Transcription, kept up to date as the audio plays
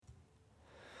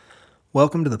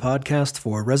Welcome to the podcast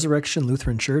for Resurrection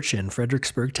Lutheran Church in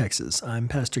Fredericksburg, Texas. I'm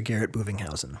Pastor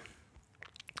Buvinghausen.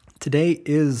 Today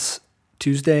is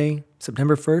Tuesday,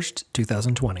 September 1st,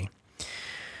 2020.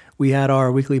 We had our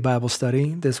weekly Bible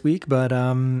study this week, but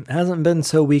hasn't been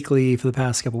so weekly for the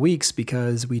past couple weeks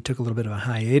because we took a little bit of a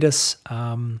hiatus.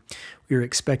 We were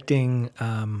expecting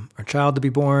our child to be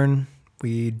born.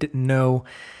 We didn't know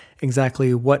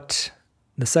exactly what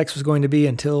the sex was going to be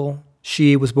until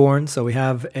she was born. So we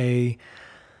have a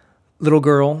little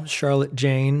girl, Charlotte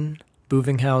Jane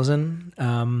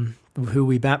Buvinghausen, who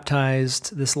we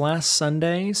baptized this last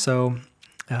Sunday. So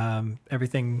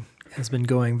everything has been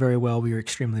going very well. We were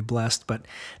extremely blessed, but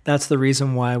that's the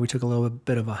reason why we took a little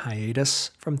bit of a hiatus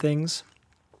from things,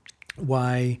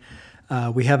 why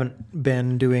we haven't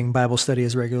been doing Bible study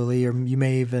as regularly, or you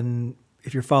may even,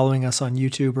 if you're following us on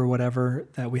YouTube or whatever,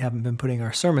 that we haven't been putting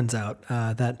our sermons out,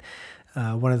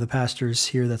 one of the pastors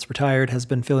here that's retired has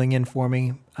been filling in for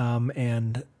me,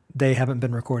 and they haven't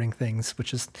been recording things,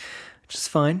 which is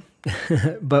fine.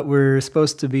 But we're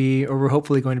supposed to be, or we're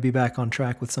hopefully going to be back on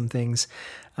track with some things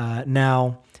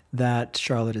now that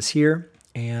Charlotte is here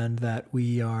and that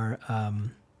we are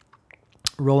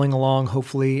rolling along.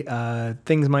 Hopefully,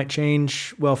 things might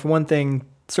change. Well, for one thing,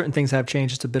 certain things have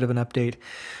changed. Just a bit of an update.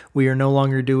 We are no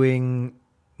longer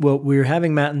we're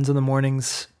having matins in the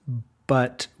mornings,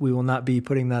 but we will not be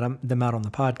putting them out on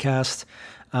the podcast.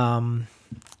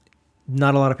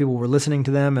 Not a lot of people were listening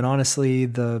to them, and honestly,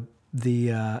 the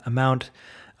amount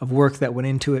of work that went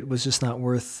into it was just not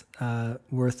worth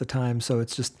the time. So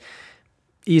it's just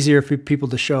easier for people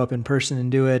to show up in person and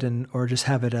do it, or just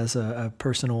have it as a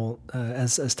personal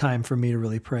as time for me to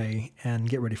really pray and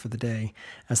get ready for the day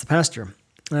as the pastor.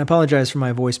 And I apologize for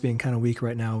my voice being kind of weak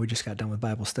right now. We just got done with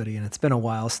Bible study, and it's been a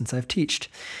while since I've teached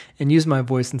and used my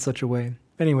voice in such a way.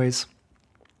 Anyways,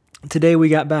 today we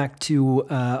got back to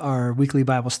our weekly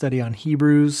Bible study on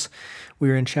Hebrews. We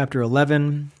were in chapter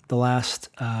 11, the last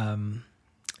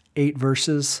 8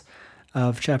 verses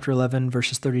of chapter 11,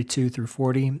 verses 32 through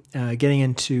 40, getting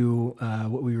into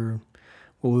what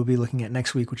we'll be looking at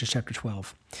next week, which is chapter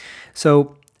 12.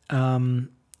 So,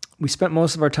 we spent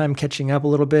most of our time catching up a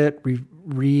little bit,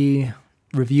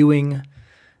 reviewing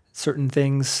certain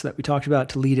things that we talked about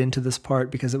to lead into this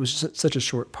part, because it was just such a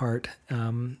short part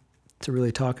to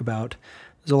really talk about.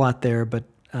 There's a lot there, but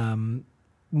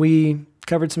we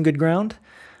covered some good ground.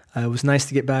 It was nice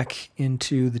to get back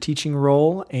into the teaching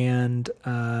role, and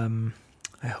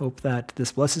I hope that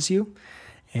this blesses you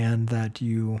and that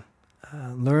you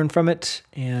learn from it.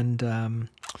 And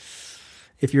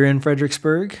if you're in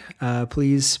Fredericksburg,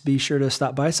 please be sure to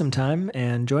stop by sometime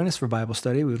and join us for Bible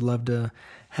study. We would love to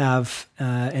have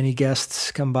any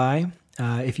guests come by.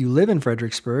 If you live in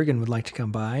Fredericksburg and would like to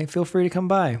come by, feel free to come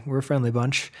by. We're a friendly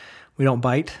bunch. We don't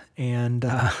bite, and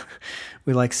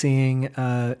we like seeing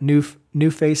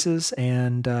new faces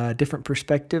and different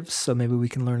perspectives, so maybe we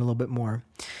can learn a little bit more.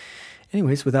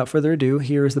 Anyways, without further ado,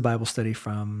 here is the Bible study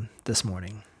from this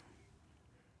morning.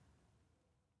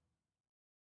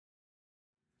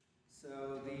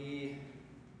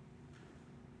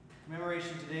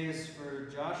 Commemoration today is for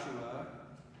Joshua,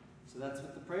 so that's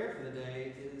what the prayer for the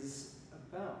day is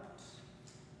about.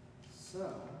 So,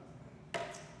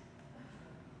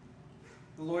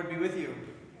 the Lord be with you.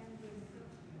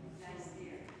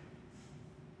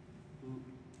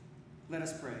 Let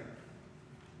us pray.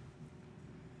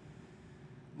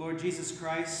 Lord Jesus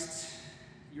Christ,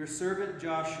 your servant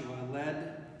Joshua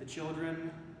led the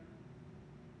children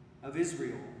of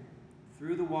Israel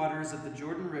through the waters of the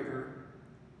Jordan River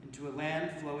into a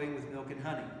land flowing with milk and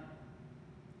honey.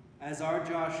 As our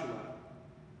Joshua,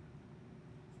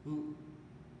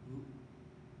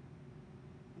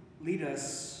 lead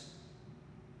us,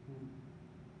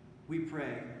 we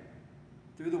pray,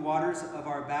 through the waters of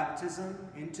our baptism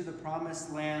into the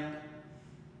promised land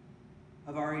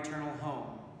of our eternal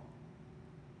home,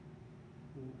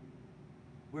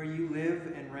 where you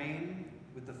live and reign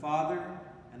with the Father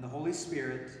and the Holy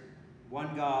Spirit,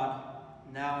 one God,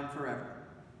 now and forever.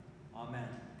 Amen.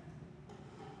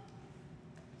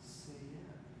 So, yeah.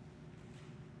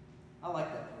 I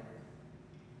like that prayer.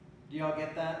 Do y'all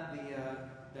get that?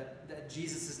 That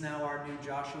Jesus is now our new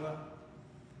Joshua.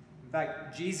 In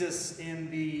fact, Jesus in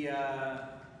the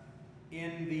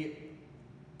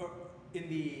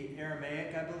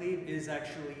Aramaic, I believe, is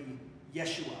actually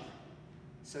Yeshua.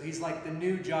 So he's like the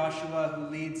new Joshua who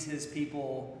leads his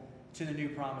people to the new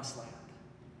promised land.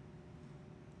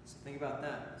 So think about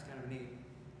that. It's kind of neat.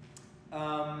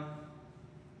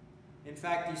 In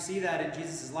fact, you see that in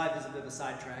Jesus' life. There's a bit of a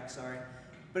sidetrack, sorry.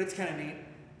 But it's kind of neat.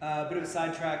 A bit of a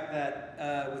sidetrack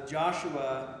that with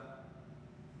Joshua,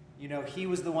 he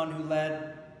was the one who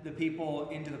led the people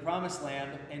into the promised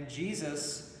land, and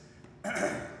Jesus,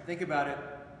 think about it,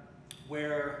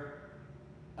 where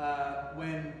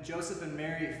when Joseph and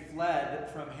Mary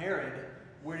fled from Herod,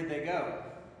 where did they go?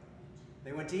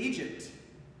 They went to Egypt,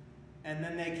 and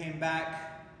then they came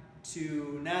back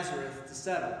to Nazareth to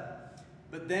settle.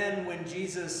 But then when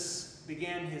Jesus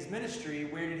began his ministry,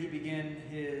 where did he begin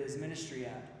his ministry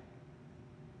at?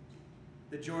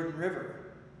 The Jordan River,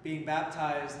 being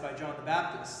baptized by John the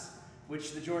Baptist,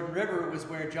 which the Jordan River was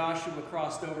where Joshua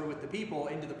crossed over with the people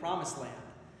into the promised land.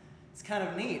 It's kind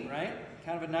of neat, right?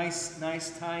 Kind of a nice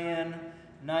tie-in,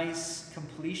 nice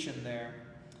completion there.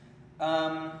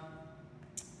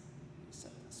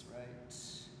 Set this right.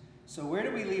 So where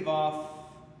did we leave off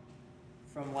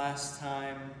from last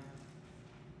time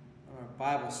on our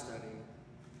Bible study?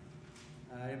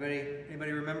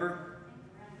 Anybody remember?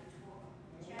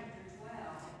 Chapter 12.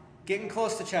 Getting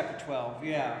close to chapter 12,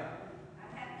 yeah.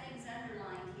 I have things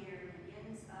underlined here. It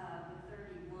ends with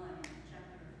 31,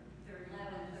 chapter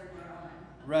 11, 31.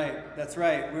 Right, that's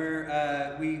right.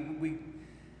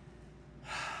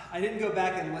 I didn't go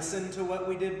back and listen to what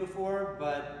we did before,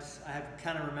 but I have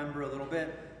kind of remember a little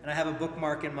bit, and I have a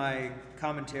bookmark in my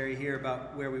commentary here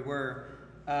about where we were.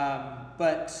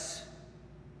 But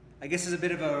I guess it's a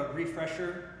bit of a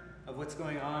refresher of what's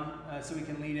going on, so we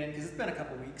can lead in, because it's been a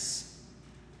couple weeks.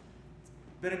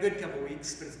 It's been a good couple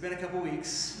weeks, but it's been a couple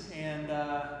weeks, and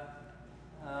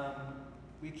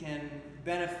we can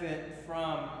benefit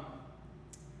from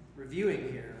reviewing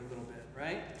here a little bit,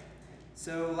 right?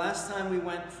 So last time we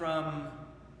went from,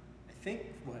 I think,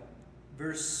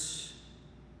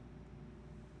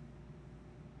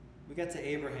 we got to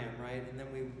Abraham, right? And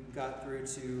then we got through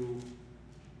to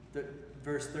the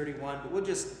verse 31, but we'll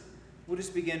just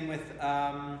begin with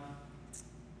I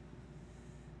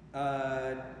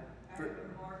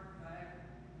remarked by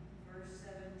verse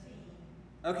 17.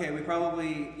 okay,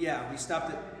 we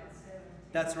stopped at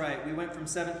that's right. We went from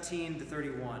 17 to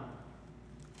 31.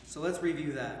 So let's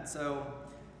review that. So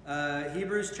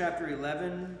Hebrews chapter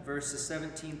 11, verses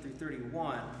 17 through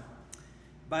 31.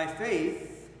 By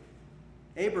faith,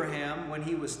 Abraham, when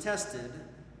he was tested,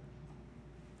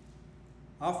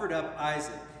 offered up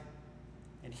Isaac,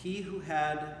 and he who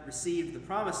had received the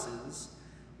promises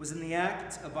was in the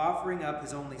act of offering up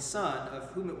his only son, of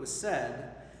whom it was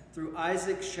said, "Through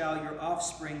Isaac shall your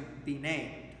offspring be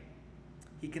named."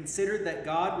 He considered that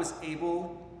God was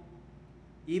able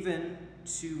even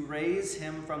to raise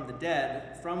him from the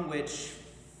dead, from which,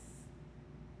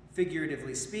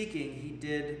 figuratively speaking, he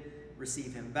did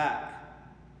receive him back.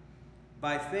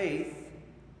 By faith,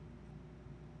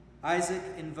 Isaac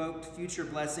invoked future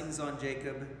blessings on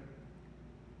Jacob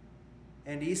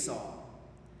and Esau.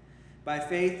 By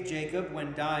faith, Jacob,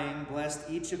 when dying, blessed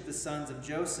each of the sons of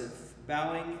Joseph,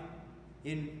 bowing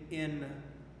in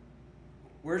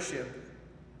worship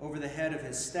over the head of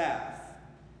his staff.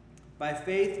 By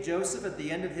faith, Joseph, at the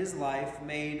end of his life,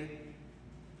 made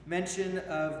mention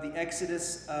of the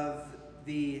exodus of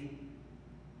the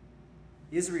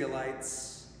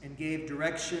Israelites and gave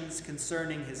directions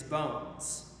concerning his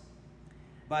bones.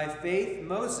 By faith,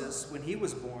 Moses, when he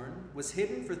was born, was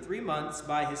hidden for 3 months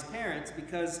by his parents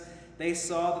because they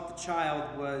saw that the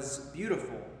child was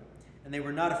beautiful, and they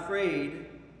were not afraid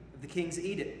of the king's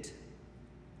edict.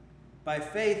 By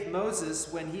faith,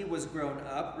 Moses, when he was grown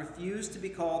up, refused to be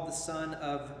called the son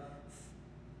of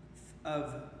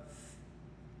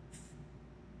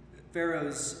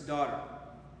Pharaoh's daughter,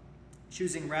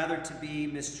 choosing rather to be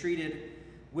mistreated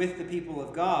with the people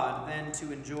of God than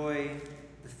to enjoy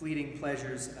the fleeting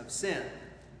pleasures of sin.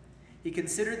 He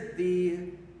considered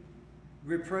the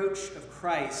reproach of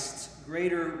Christ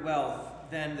greater wealth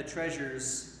than the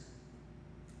treasures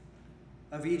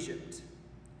of Egypt,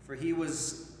 for he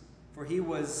was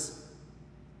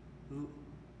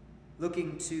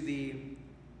looking to the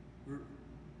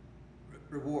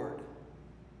reward.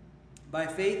 By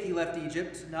faith he left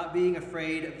Egypt, not being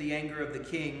afraid of the anger of the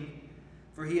king,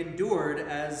 for he endured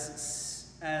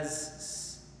as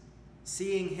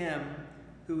seeing him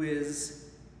who is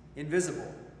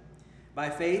invisible. By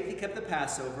faith he kept the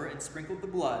Passover and sprinkled the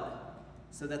blood,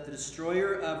 so that the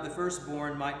destroyer of the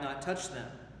firstborn might not touch them.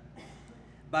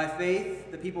 By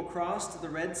faith the people crossed the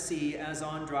Red Sea as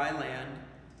on dry land,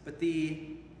 but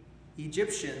the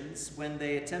Egyptians, when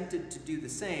they attempted to do the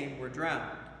same, were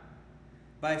drowned.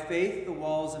 By faith the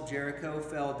walls of Jericho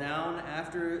fell down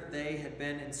after they had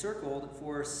been encircled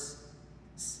for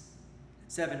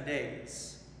 7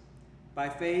 days. By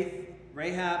faith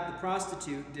Rahab the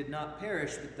prostitute did not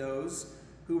perish with those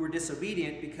who were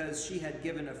disobedient, because she had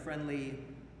given a friendly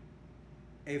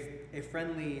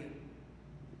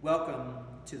welcome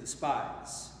to the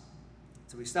spies.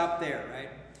 So we stopped there, right?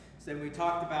 So then we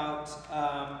talked about,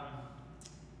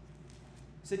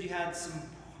 you said you had some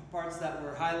parts that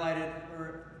were highlighted,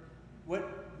 or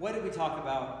what did we talk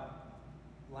about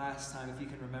last time, if you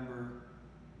can remember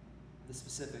the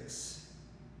specifics,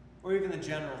 or even the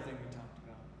general thing we talked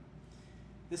about?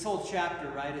 This whole chapter,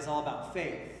 right, is all about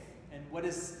faith. And what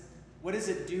does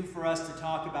it do for us to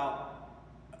talk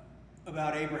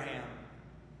about Abraham,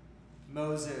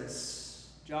 Moses,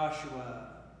 Joshua,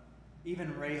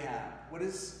 even Rahab? What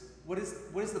is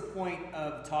the point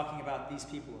of talking about these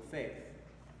people of faith?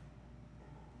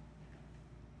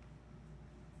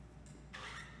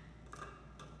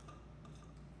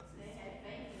 They had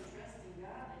faith and trust in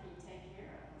God that He'd take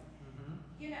care of them.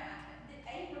 Mm-hmm. You know,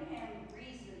 Abraham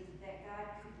reasoned that God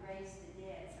could raise the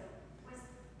dead. So was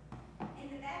in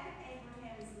the back of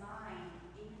Abraham's mind,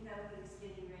 even though he was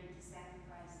getting ready to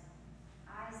sacrifice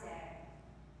Isaac,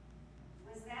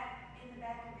 was that in the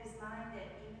back of his mind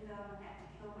that even though I'm going to have to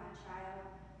kill my child,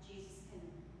 Jesus can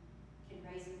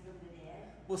raise him from the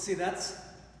dead? Well, see, that's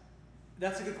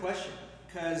a good question,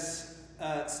 because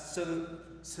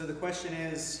so the question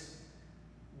is,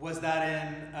 was that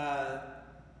in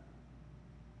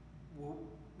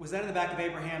the back of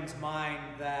Abraham's mind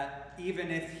that even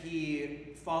if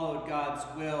he followed God's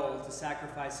will to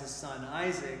sacrifice his son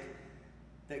Isaac,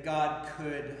 that God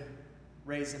could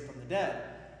raise him from the dead?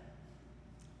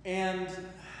 And,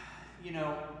 you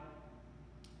know,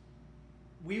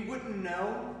 we wouldn't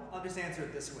know. I'll just answer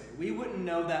it this way. We wouldn't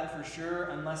know that for sure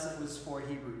unless it was for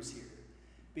Hebrews here.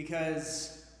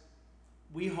 Because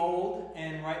we hold,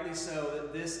 and rightly so,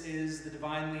 that this is the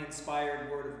divinely inspired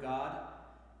Word of God,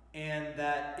 and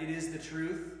that it is the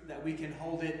truth, that we can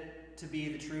hold it to be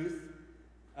the truth,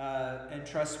 and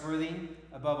trustworthy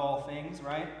above all things,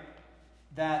 right?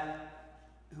 That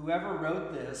whoever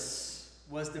wrote this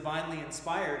was divinely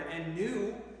inspired and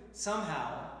knew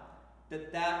somehow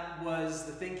that was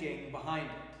the thinking behind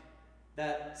it.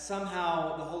 That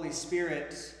somehow the Holy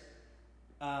Spirit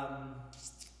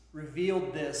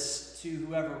revealed this to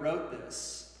whoever wrote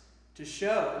this to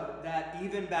show that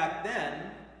even back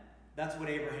then, that's what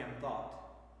Abraham thought.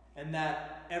 And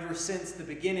that ever since the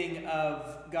beginning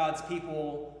of God's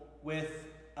people with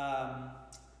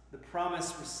the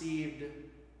promise received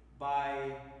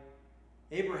by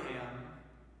Abraham,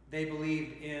 they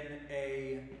believed in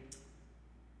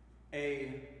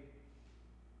a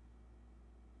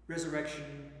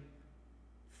resurrection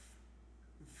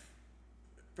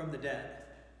from the dead.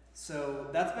 So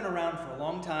that's been around for a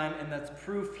long time, and that's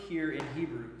proof here in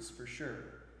Hebrews for sure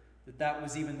that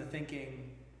was even the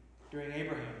thinking during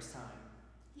Abraham's time.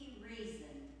 He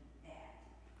reasoned that.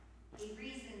 He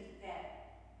reasoned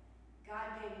that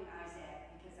God gave him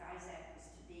Isaac because Isaac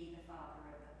was to be the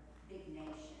father of a big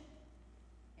nation.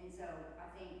 And so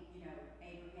I think,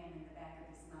 Abraham in the back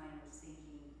of his mind was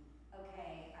thinking,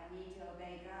 okay, I need to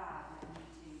obey God, I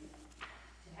need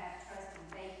to have trust and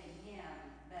faith in him,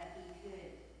 but he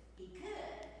could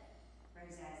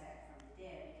raise Isaac from the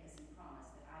dead because he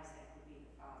promised that Isaac would be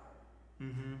the father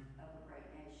of a great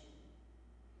nation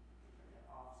for the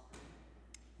offspring.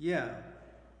 Yeah.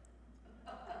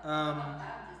 I'm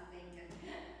just thinking.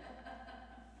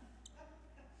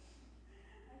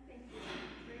 I think this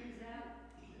brings out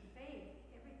the faith.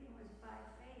 Everything was by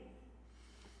faith.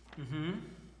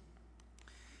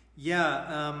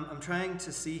 Yeah, I'm trying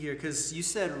to see here, because you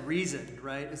said reasoned,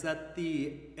 right? Is that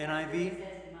the NIV? That's what it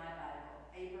says in my Bible.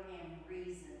 Abraham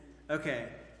reasoned. Okay,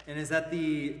 and is that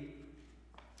the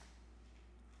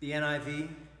NIV? Yes.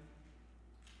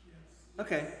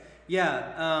 Okay,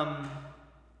 yeah.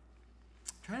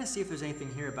 Trying to see if there's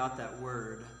anything here about that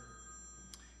word,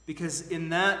 because in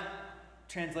that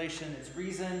translation it's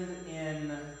reasoned.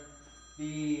 In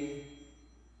the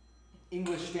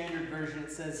English Standard Version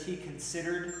it says he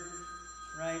considered,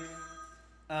 right?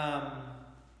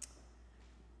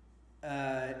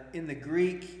 In the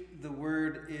Greek the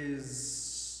word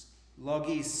is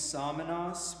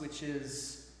logisomenos, which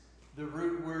is, the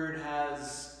root word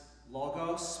has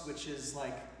logos, which is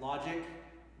like logic,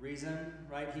 reason,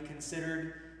 right? He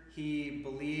considered, he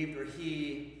believed, or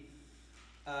he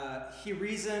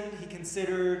reasoned, he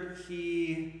considered,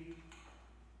 he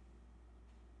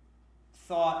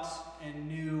thought and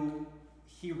knew,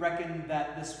 he reckoned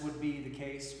that this would be the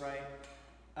case, right?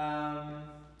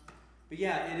 But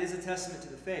yeah, it is a testament to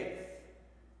the faith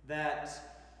that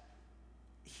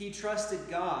he trusted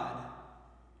God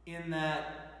in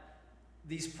that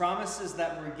these promises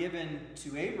that were given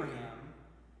to Abraham,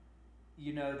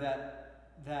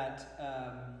 that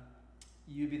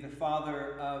you be the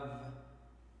father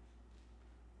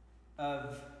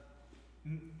of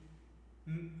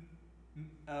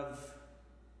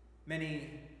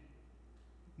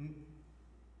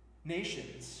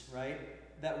nations, right?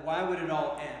 That why would it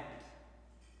all end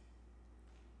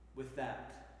with that?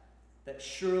 That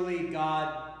surely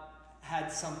God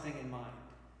had something in mind.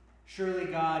 Surely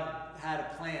God had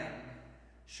a plan.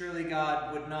 Surely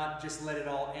God would not just let it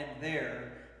all end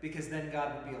there, because then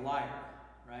God would be a liar,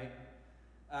 right?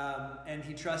 And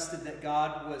he trusted that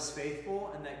God was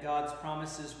faithful and that God's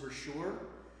promises were sure,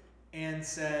 and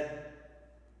said,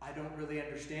 I don't really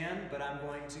understand, but I'm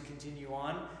going to continue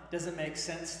on. Doesn't make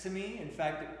sense to me. In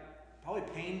fact, it probably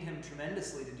pained him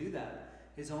tremendously to do that.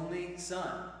 His only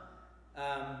son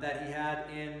that he had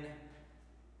in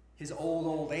his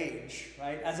old age,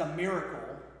 right? As a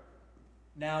miracle,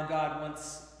 now God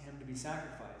wants him to be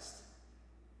sacrificed.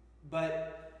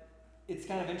 But it's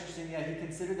kind of interesting, he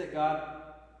considered that God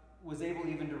was able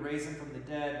even to raise him from the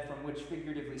dead, from which,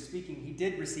 figuratively speaking, he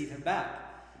did receive him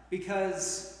back.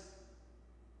 Because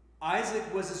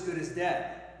Isaac was as good as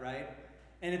dead, right?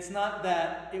 And it's not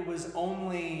that it was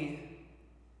only,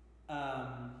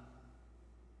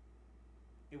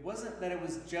 it wasn't that it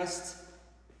was just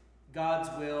God's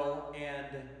will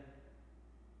and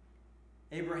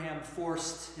Abraham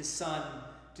forced his son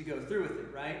to go through with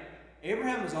it, right?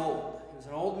 Abraham was old. He was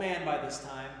an old man by this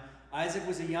time. Isaac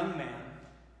was a young man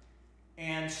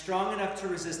and strong enough to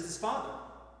resist his father.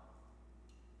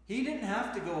 He didn't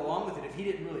have to go along with it if he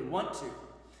didn't really want to.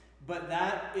 But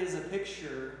that is a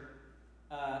picture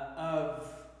of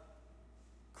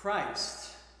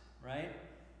Christ, right?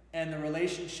 And the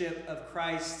relationship of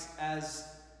Christ as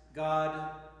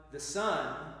God the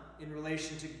Son in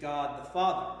relation to God the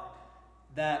Father.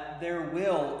 That their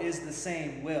will is the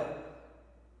same will.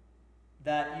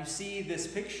 That you see this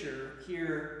picture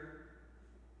here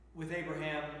with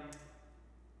Abraham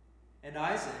and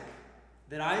Isaac,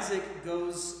 that Isaac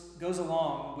goes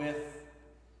along with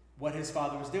what his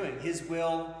father was doing. His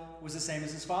will was the same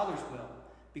as his father's will,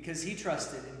 because he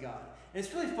trusted in God. And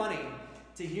it's really funny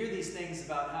to hear these things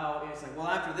about how it's like, well,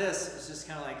 after this, it's just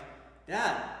kind of like,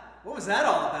 Dad, what was that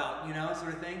all about?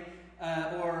 Sort of thing.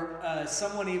 Or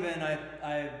someone even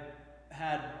I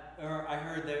heard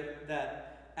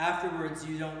that afterwards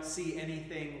you don't see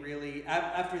anything really,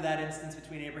 after that instance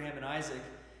between Abraham and Isaac,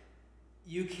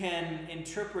 you can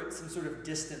interpret some sort of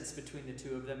distance between the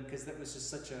two of them, because that was just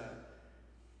such a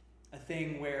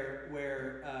thing where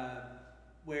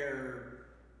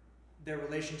their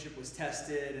relationship was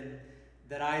tested, and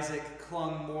that Isaac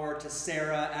clung more to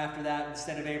Sarah after that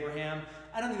instead of Abraham.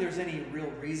 I don't think there's any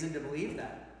real reason to believe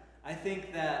that. I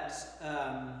think that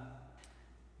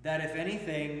if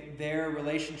anything, their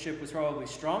relationship was probably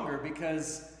stronger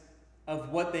because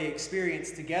of what they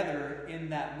experienced together in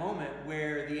that moment,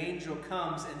 where the angel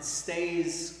comes and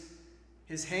stays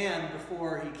his hand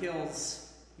before he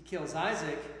kills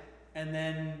Isaac, and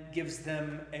then gives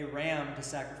them a ram to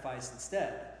sacrifice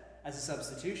instead as a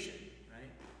substitution, right?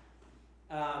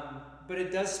 But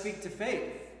it does speak to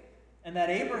faith, and that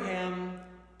Abraham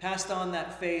passed on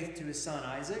that faith to his son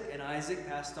Isaac, and Isaac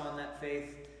passed on that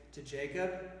faith to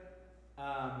Jacob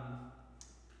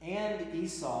and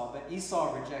Esau, but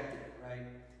Esau rejected it, right?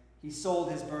 He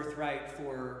sold his birthright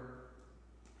for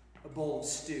a bowl of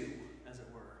stew, as it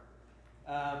were.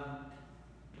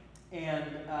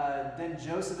 Then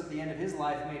Joseph, at the end of his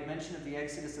life, made mention of the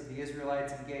exodus of the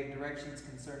Israelites and gave directions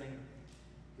concerning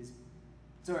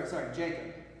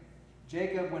Jacob.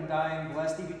 Jacob, when dying,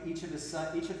 blessed each of the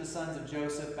sons of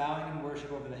Joseph, bowing in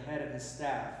worship over the head of his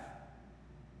staff.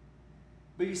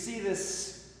 But you see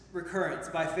this recurrence,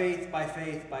 by faith, by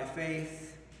faith, by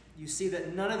faith. You see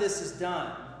that none of this is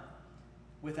done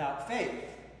without faith.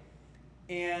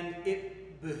 And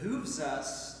it behooves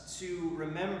us to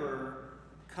remember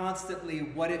constantly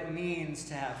what it means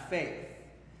to have faith.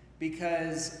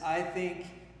 Because I think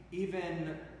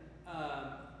even,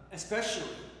 especially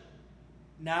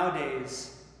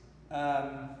nowadays,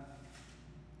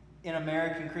 in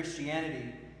American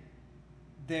Christianity,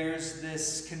 there's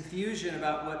this confusion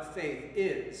about what faith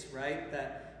is, right?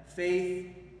 That faith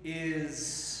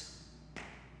is,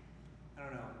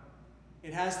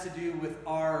 it has to do with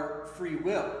our free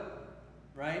will,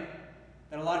 right?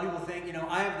 That a lot of people think,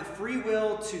 I have the free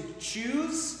will to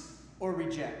choose or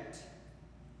reject.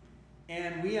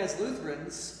 And we as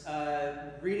Lutherans,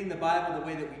 reading the Bible the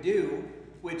way that we do,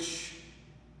 which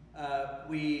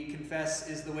we confess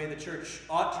is the way the church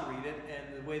ought to read it,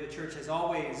 and the way the church has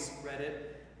always read it,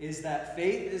 is that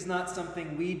faith is not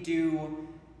something we do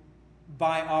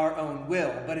by our own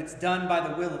will, but it's done by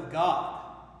the will of God,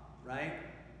 right?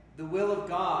 The will of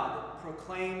God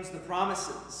proclaims the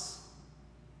promises,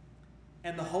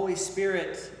 and the Holy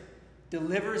Spirit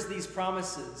delivers these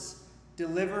promises,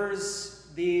 delivers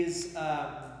these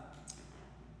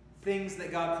things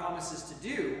that God promises to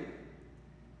do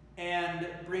and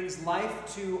brings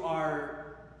life to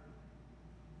our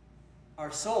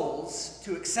souls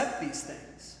to accept these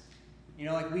things.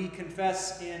 Like we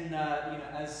confess in,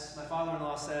 as my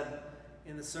father-in-law said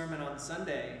in the sermon on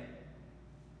Sunday,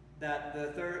 that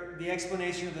the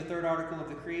explanation of the third article of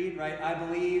the Creed, right? I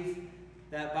believe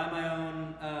that by my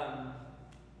own,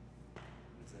 what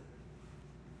is it?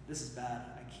 This is bad.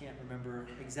 I can't remember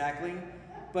exactly.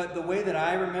 But the way that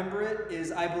I remember it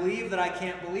is, I believe that I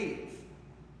can't believe.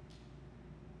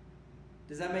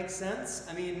 Does that make sense?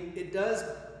 I mean, it does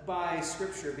by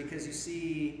Scripture, because you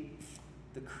see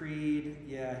the Creed.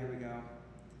 Yeah, here we go.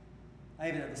 I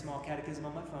even have the small catechism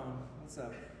on my phone. What's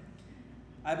up?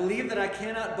 I believe that I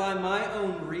cannot by my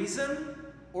own reason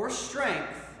or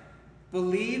strength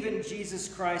believe in Jesus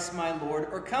Christ my Lord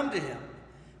or come to him.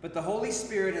 But the Holy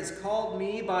Spirit has called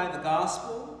me by the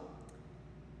gospel,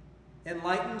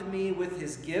 enlightened me with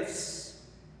his gifts,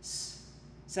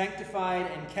 sanctified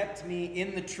and kept me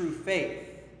in the true faith.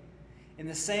 In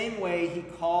the same way he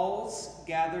calls,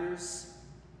 gathers,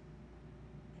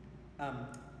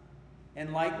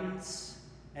 enlightens,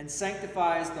 and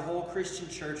sanctifies the whole Christian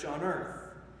church on earth,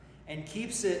 and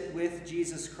keeps it with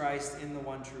Jesus Christ in the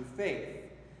one true faith.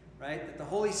 Right? That the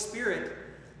Holy Spirit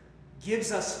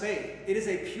gives us faith. It is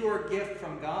a pure gift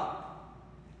from God.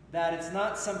 That it's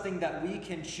not something that we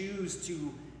can choose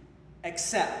to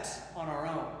accept on our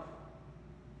own.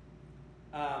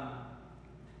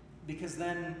 Because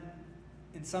then,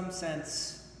 in some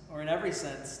sense, or in every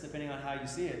sense, depending on how you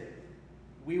see it,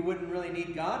 we wouldn't really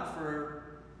need God for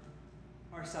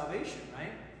our salvation,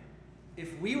 right?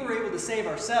 If we were able to save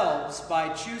ourselves by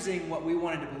choosing what we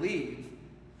wanted to believe,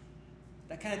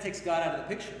 that kind of takes God out of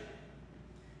the picture.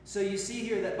 So you see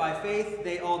here that by faith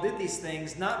they all did these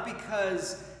things, not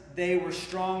because they were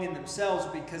strong in themselves,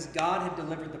 but because God had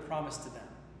delivered the promise to them.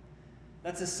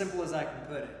 That's as simple as I can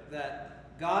put it.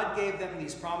 That God gave them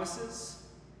these promises.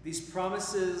 These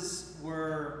promises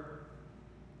were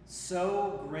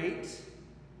so great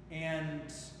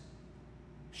and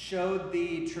showed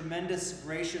the tremendous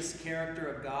gracious character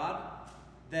of God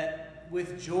that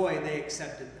with joy they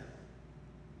accepted them.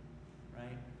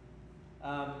 Right?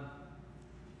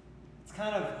 It's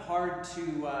kind of hard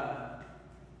to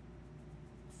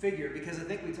figure, because I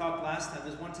think we talked last time.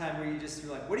 There's one time where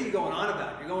you're like, what are you going on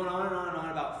about? You're going on and on and on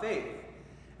about faith.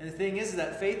 And the thing is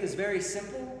that faith is very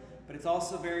simple, but it's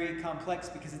also very complex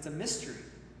because it's a mystery.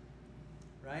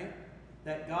 Right?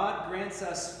 That God grants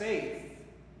us faith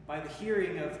by the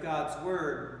hearing of God's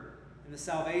word and the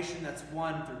salvation that's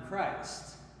won through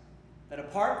Christ. That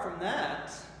apart from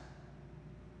that,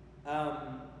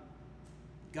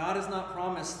 God has not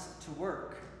promised to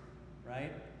work,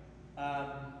 right?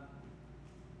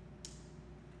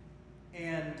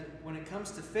 And when it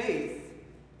comes to faith,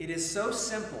 it is so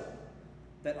simple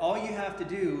that all you have to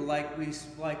do, like we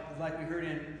heard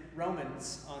in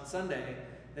Romans on Sunday,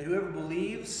 that whoever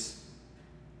believes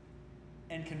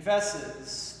and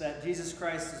confesses that Jesus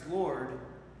Christ is Lord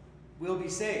will be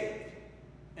saved.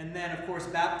 And then, of course,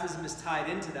 baptism is tied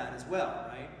into that as well,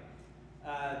 right?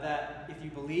 That if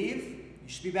you believe, you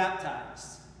should be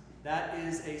baptized. That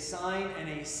is a sign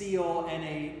and a seal and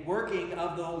a working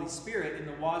of the Holy Spirit in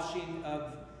the washing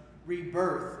of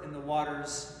rebirth in the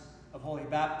waters of holy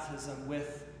baptism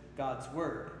with God's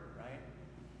word, right?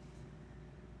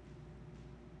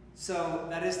 So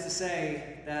that is to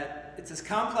say that it's as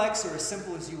complex or as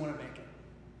simple as you want to make it.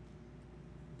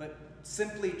 But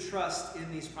simply trust in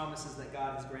these promises that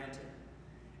God has granted.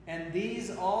 And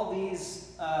all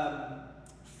these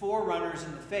forerunners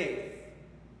in the faith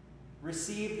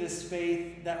received this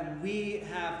faith that we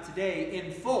have today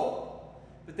in full.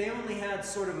 But they only had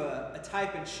sort of a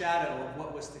type and shadow of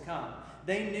what was to come.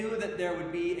 They knew that there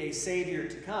would be a Savior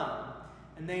to come.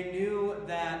 And they knew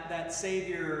that that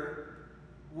Savior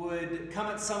would come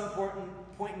at some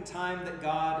point in time that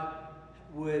God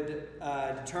would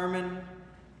determine.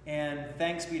 And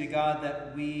thanks be to God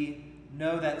that we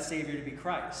know that Savior to be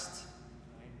Christ.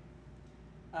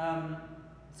 Right?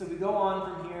 So we go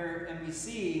on from here and we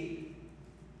see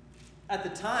at the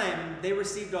time they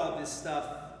received all of this stuff,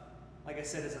 like I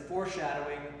said, as a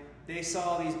foreshadowing. They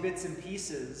saw these bits and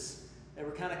pieces that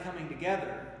were kind of coming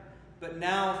together. But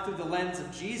now, through the lens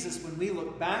of Jesus, when we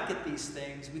look back at these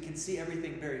things, we can see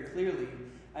everything very clearly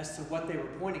as to what they were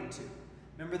pointing to.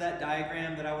 Remember that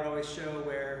diagram that I would always show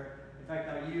where, in fact,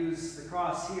 I use the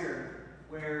cross here,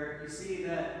 where you see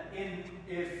that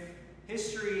if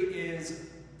history is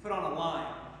put on a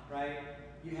line, right?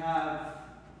 You have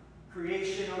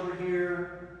creation over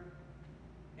here,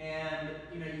 and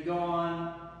you go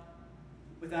on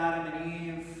with Adam and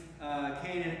Eve,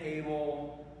 Cain and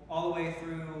Abel, all the way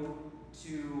through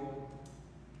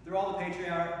all the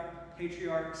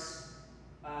patriarchs,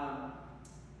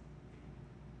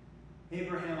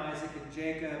 Abraham, Isaac, and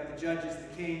Jacob, the judges,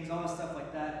 the kings, all the stuff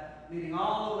like that, leading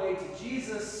all the way to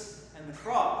Jesus and the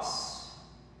cross.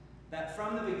 That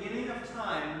from the beginning of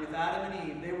time with Adam and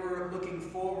Eve, they were looking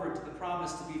forward to the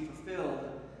promise to be fulfilled,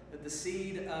 that the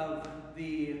seed of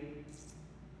the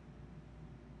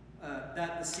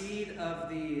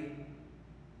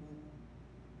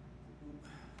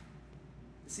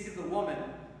woman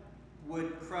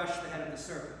would crush the head of the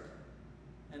serpent.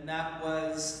 And that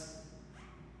was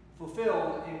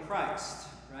fulfilled in Christ,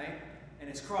 right? And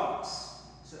his cross.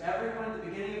 So everyone at the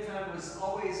beginning of time was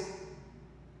always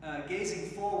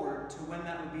gazing forward to when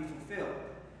that would be fulfilled.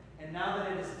 And now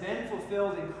that it has been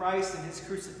fulfilled in Christ and his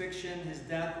crucifixion, his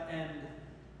death,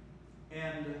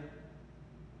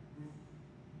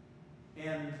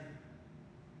 and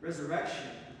resurrection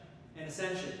and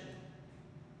ascension,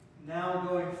 now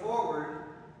going forward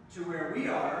to where we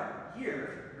are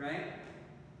here, right?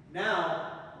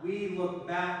 Now we look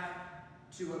back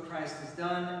to what Christ has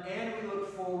done, and we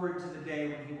look forward to the day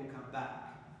when he will come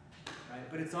back, right?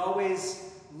 But it's always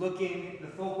looking, the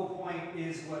focal point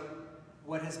is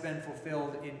what has been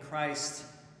fulfilled in Christ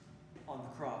on the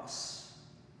cross,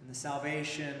 and the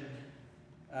salvation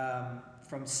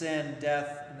from sin,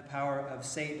 death, and the power of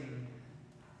Satan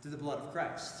through the blood of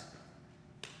Christ.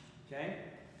 Okay?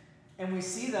 And we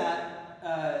see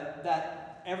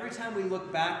that every time we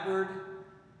look backward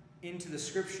into the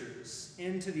Scriptures,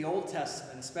 into the Old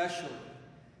Testament especially,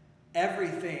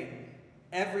 everything,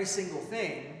 every single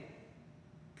thing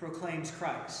proclaims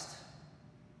Christ.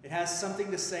 It has something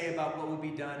to say about what would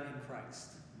be done in Christ.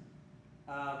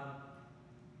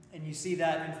 And you see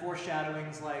that in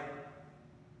foreshadowings like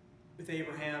with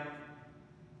Abraham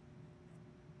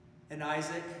and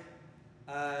Isaac,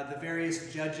 the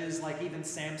various judges, like even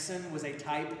Samson was a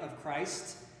type of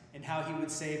Christ and how he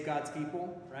would save God's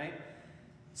people, right?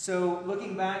 So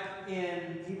looking back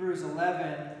in Hebrews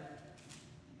 11,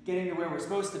 getting to where we're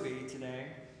supposed to be today,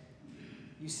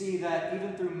 you see that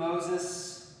even through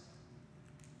Moses,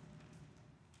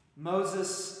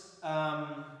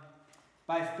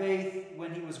 by faith,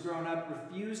 when he was grown up,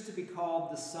 refused to be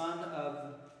called the son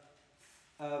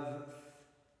of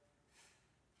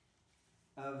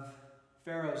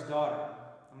Pharaoh's daughter.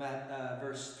 I'm at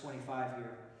verse 25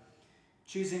 here.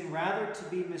 Choosing rather to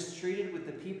be mistreated with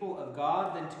the people of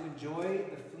God than to enjoy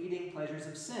the fleeting pleasures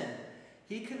of sin.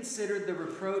 He considered the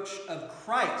reproach of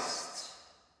Christ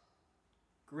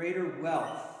greater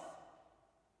wealth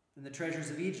than the treasures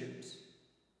of Egypt,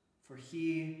 for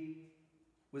he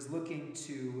was looking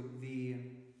to the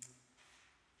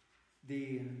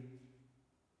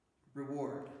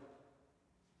reward.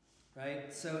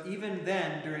 Right? So even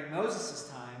then, during Moses'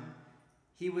 time,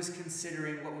 he was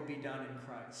considering what would be done in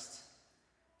Christ.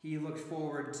 He looked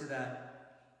forward to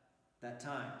that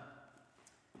time.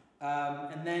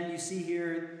 And then you see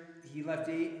here, he left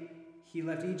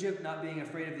Egypt, not being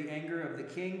afraid of the anger of the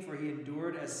king, for he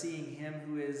endured as seeing him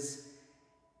who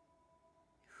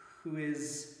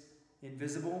is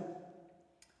invisible.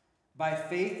 By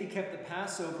faith he kept the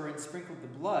Passover and sprinkled the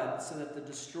blood, so that the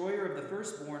destroyer of the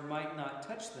firstborn might not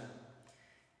touch them.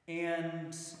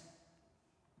 And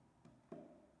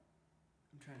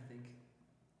I'm trying to think.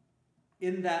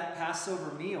 In that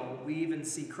Passover meal, we even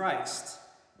see Christ,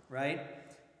 right?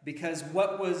 Because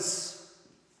what was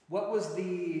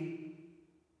the...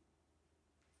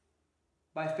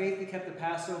 By faith he kept the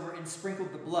Passover and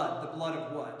sprinkled the blood. The blood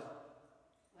of what?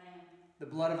 Lamb. The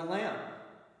blood of a lamb.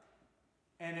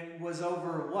 And it was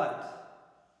over what?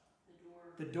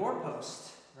 The The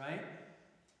doorpost, right?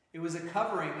 It was a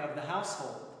covering of the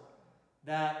household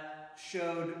that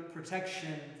showed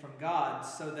protection from God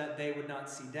so that they would not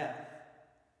see death.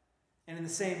 And in the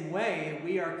same way,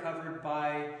 we are covered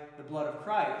by the blood of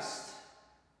Christ,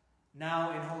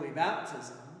 now in holy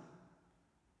baptism,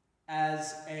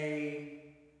 as a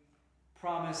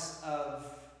promise of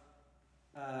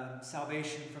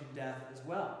salvation from death as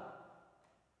well.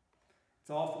 It's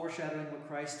all foreshadowing what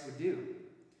Christ would do.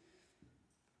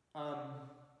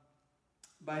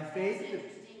 By faith... That's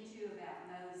interesting, too, about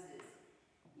Moses.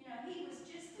 You know, he was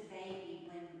just a baby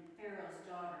when Pharaoh's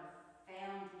daughter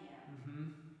found him.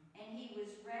 Mm-hmm. And he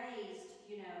was raised,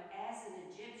 you know, as an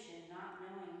Egyptian, not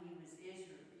knowing he was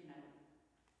Israel, you know,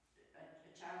 a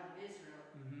child of Israel.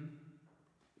 Mm-hmm.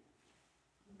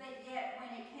 But yet,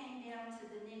 when it came down to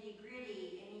the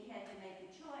nitty-gritty and he had to make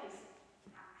a choice,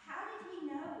 how did he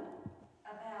know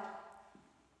about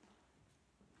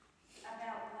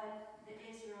what the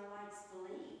Israelites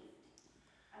believed?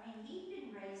 I mean, he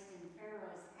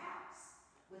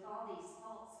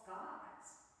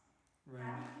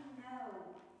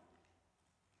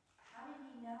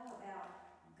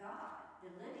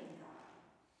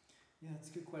Yeah, that's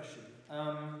a good question.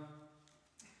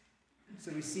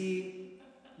 So we see,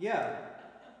 yeah.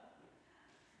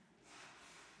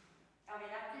 I mean,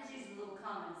 I'm just using a little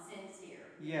common sense here.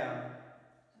 Yeah.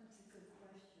 That's a good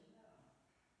question,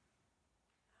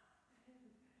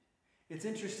 though. It's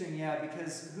interesting, yeah,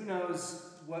 because who knows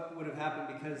what would have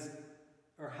happened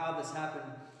or how this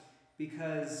happened,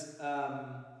 because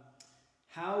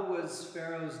how was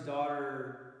Pharaoh's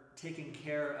daughter taking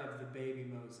care of the baby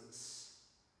Moses?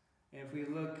 And if we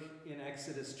look in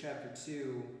Exodus chapter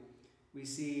 2, we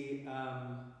see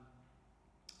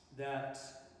that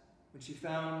when she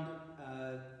found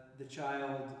the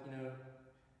child,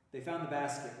 they found the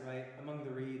basket, right, among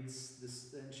the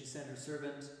reeds, and she sent her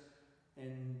servant,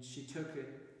 and she took it,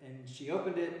 and she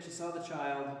opened it, and she saw the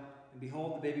child, and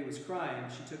behold, the baby was crying.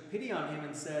 She took pity on him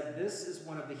and said, "This is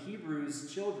one of the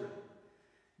Hebrews' children."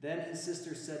 Then his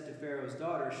sister said to Pharaoh's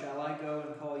daughter, "Shall I go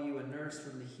and call you a nurse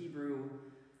from the Hebrew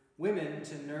women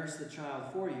to nurse the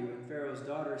child for you?" And Pharaoh's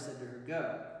daughter said to her,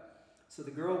 "Go." So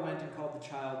the girl went and called the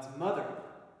child's mother.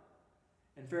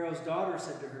 And Pharaoh's daughter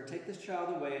said to her, "Take this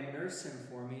child away and nurse him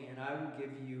for me, and I will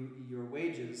give you your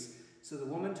wages." So the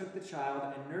woman took the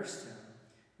child and nursed him.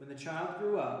 When the child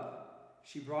grew up,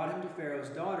 she brought him to Pharaoh's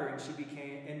daughter, and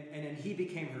he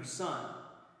became her son.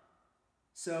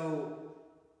 So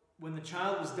when the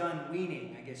child was done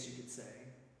weaning, I guess you could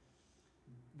say,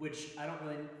 which I don't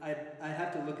really, I'd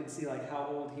have to look and see like how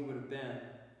old he would have been.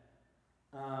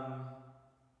 Probably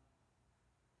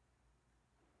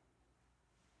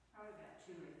about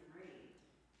 2 or 3.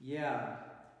 Yeah,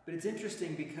 but it's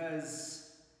interesting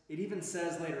because it even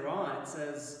says later on, it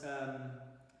says,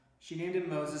 she named him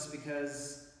Moses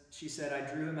because she said, "I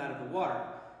drew him out of the water."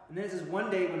 And then it says, one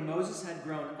day when Moses had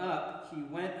grown up, he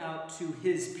went out to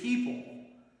his people,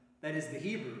 that is the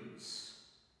Hebrews,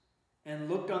 and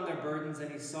looked on their burdens,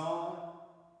 and he saw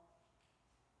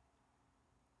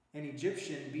an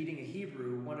Egyptian beating a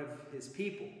Hebrew, one of his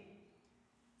people.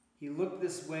 He looked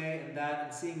this way and that,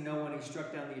 and seeing no one, he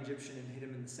struck down the Egyptian and hid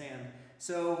him in the sand.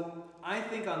 So I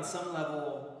think on some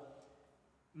level,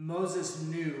 Moses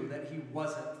knew that he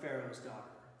wasn't Pharaoh's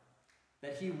daughter,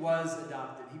 that he was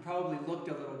adopted. He probably looked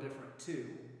a little different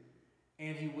too.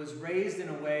 And he was raised in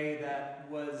a way that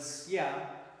was,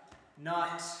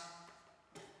 not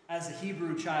as a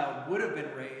Hebrew child would have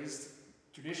been raised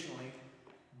traditionally,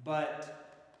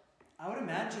 but I would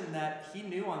imagine that he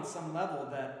knew on some level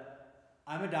that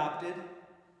I'm adopted.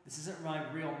 This isn't my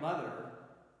real mother.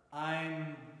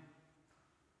 I'm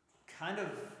kind of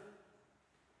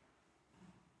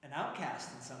an outcast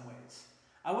in some ways.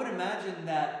 I would imagine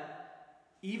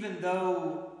that even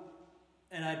though,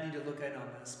 and I need to look in on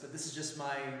this, but this is just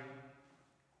my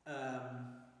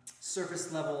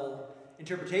surface level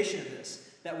interpretation of this,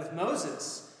 that with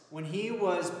Moses, when he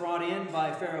was brought in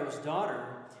by Pharaoh's daughter,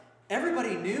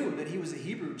 everybody knew that he was a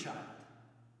Hebrew child.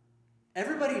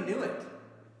 Everybody knew it.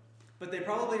 But they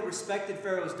probably respected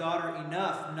Pharaoh's daughter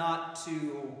enough not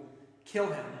to kill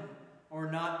him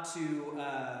or not to,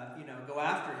 go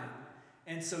after him.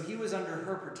 And so he was under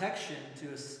her protection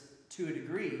to a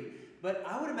degree. But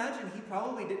I would imagine he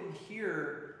probably didn't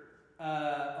hear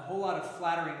a whole lot of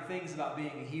flattering things about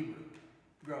being a Hebrew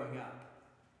growing up.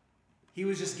 He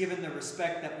was just given the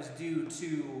respect that was due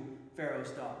to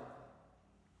Pharaoh's daughter.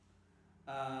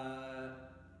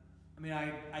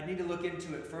 I need to look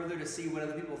into it further to see what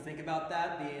other people think about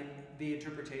that, the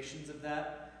interpretations of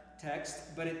that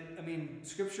text. But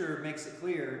Scripture makes it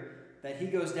clear that he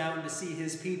goes down to see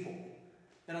his people.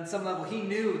 And on some level, he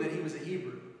knew that he was a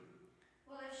Hebrew.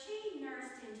 Well, if she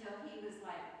nursed him till he was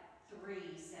like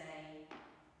 3, say.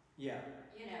 Yeah.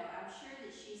 I'm sure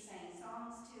that she sang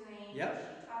songs to him. Yep.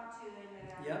 She talked to him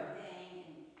about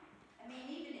everything. And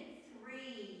even at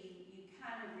 3, you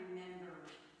kind of remember,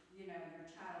 your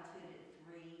childhood at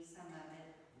 3, some of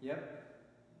it. Yep.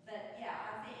 But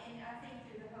I think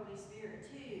through the Holy Spirit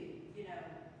too,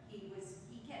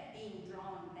 he kept being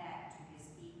drawn back to his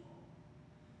people.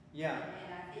 Yeah.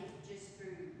 And I think just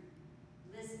through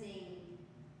listening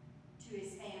to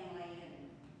his family and,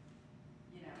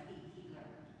 he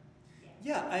learned.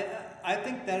 Yeah, I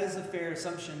think that is a fair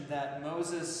assumption that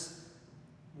Moses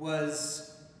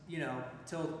was,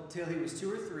 till he was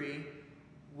 2 or 3,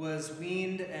 was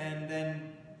weaned and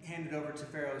then handed over to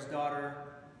Pharaoh's daughter,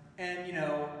 and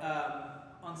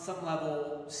on some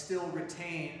level still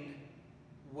retained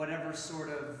whatever sort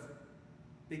of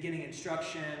beginning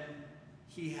instruction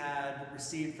he had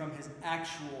received from his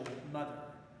actual mother.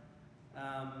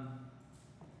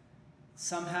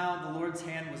 Somehow the Lord's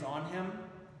hand was on him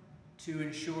to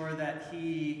ensure that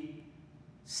he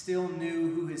still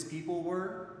knew who his people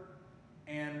were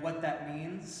and what that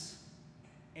means.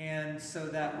 And so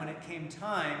that when it came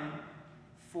time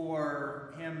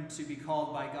for him to be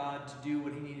called by God to do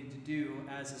what he needed to do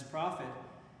as his prophet,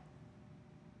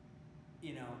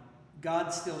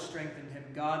 God still strengthened him.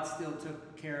 God still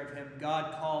took care of him.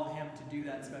 God called him to do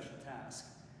that special task.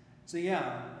 So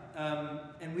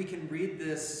and we can read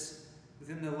this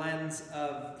within the lens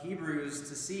of Hebrews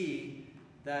to see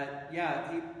that,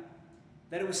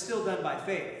 that it was still done by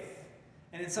faith.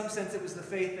 And in some sense, it was the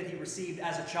faith that he received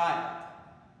as a child,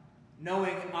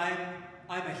 knowing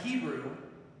I'm a Hebrew,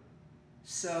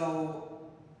 so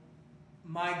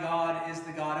my God is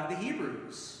the God of the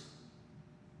Hebrews,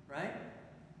 right?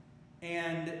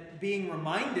 And being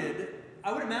reminded,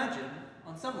 I would imagine,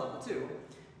 on some level too,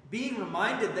 being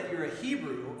reminded that you're a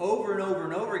Hebrew over and over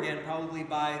and over again, probably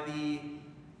by the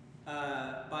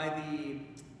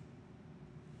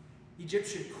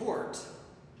Egyptian court.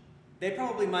 They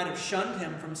probably might have shunned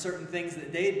him from certain things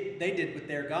that they did with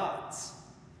their gods.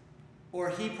 Or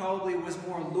he probably was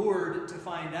more lured to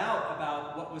find out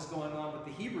about what was going on with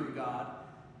the Hebrew God,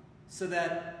 so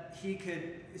that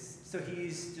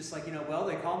he's just like, well,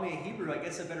 they call me a Hebrew, I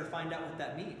guess I better find out what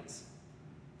that means.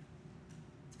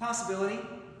 It's a possibility.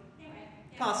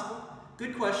 Possible.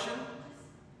 Good question.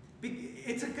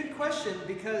 It's a good question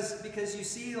because you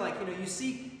see,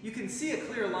 you can see a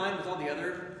clear line with all the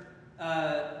other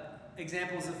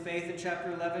examples of faith in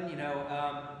chapter 11,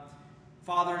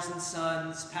 fathers and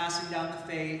sons passing down the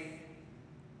faith.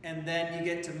 And then you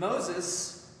get to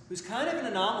Moses, who's kind of an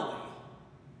anomaly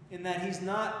in that he's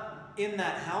not in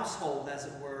that household, as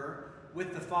it were,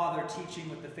 with the father teaching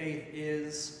what the faith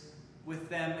is, with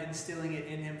them instilling it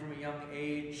in him from a young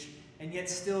age, and yet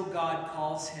still God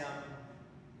calls him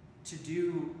to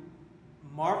do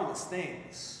marvelous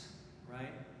things,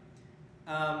 right?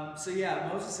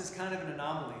 Moses is kind of an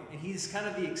anomaly, and he's kind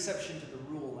of the exception to the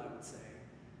rule, I would say,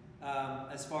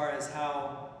 as far as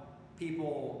how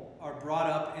people are brought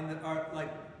up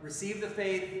receive the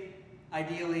faith,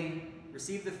 ideally,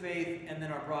 receive the faith, and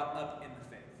then are brought up in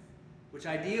the faith, which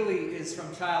ideally is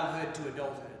from childhood to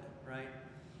adulthood, right?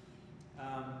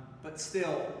 But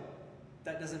still,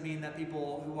 that doesn't mean that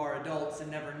people who are adults and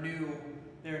never knew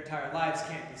their entire lives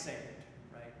can't be saved,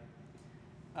 right?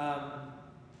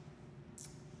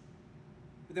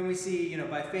 But then we see,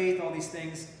 by faith, all these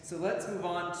things. So let's move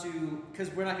on to, because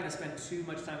we're not going to spend too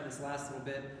much time in this last little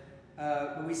bit,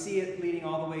 but we see it leading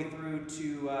all the way through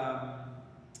to,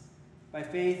 by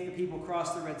faith, the people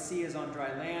crossed the Red Sea as on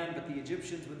dry land, but the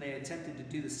Egyptians, when they attempted to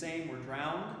do the same, were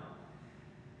drowned.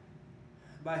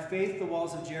 By faith, the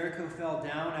walls of Jericho fell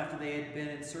down after they had been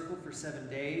encircled for 7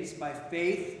 days. By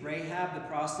faith, Rahab the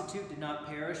prostitute did not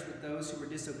perish with those who were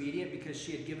disobedient because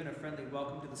she had given a friendly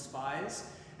welcome to the spies.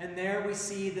 And there we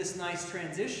see this nice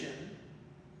transition.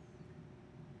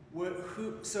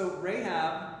 So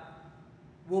Rahab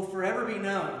will forever be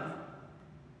known,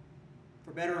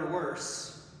 for better or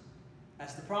worse,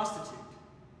 as the prostitute.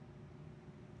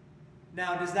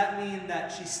 Now, does that mean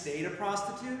that she stayed a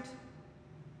prostitute?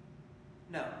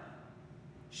 No.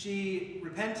 She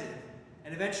repented,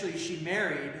 and eventually she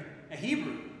married a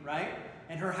Hebrew, right?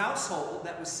 And her household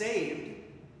that was saved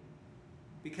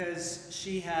because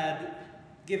she had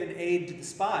given aid to the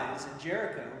spies in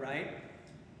Jericho, right?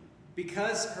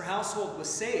 Because her household was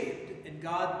saved, and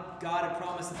God had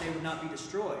promised that they would not be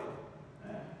destroyed.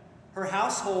 Her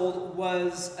household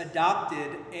was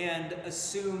adopted and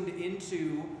assumed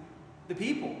into the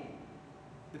people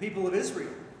of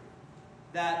Israel.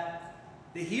 That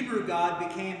the Hebrew God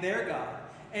became their God.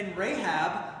 And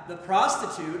Rahab, the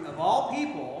prostitute of all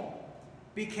people,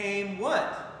 became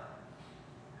what?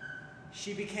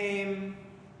 She became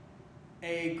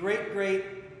a great,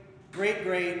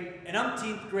 an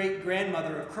umpteenth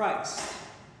great-grandmother of Christ.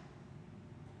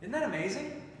 Isn't that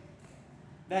amazing?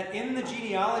 That in the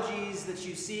genealogies that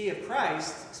you see of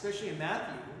Christ, especially in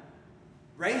Matthew,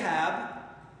 Rahab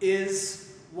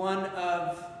is one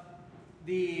of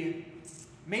the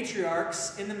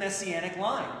matriarchs in the Messianic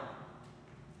line.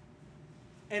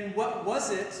 And what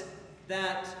was it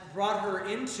that brought her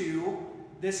into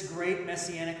this great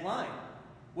Messianic line?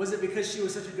 Was it because she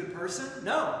was such a good person?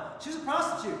 No, she was a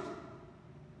prostitute.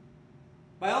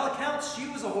 By all accounts, she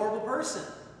was a horrible person.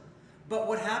 But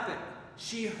what happened?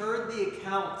 She heard the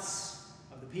accounts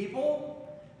of the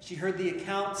people. She heard the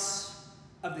accounts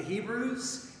of the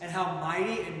Hebrews and how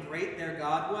mighty and great their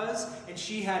God was. And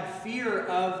she had fear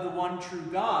of the one true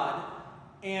God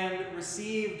and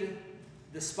received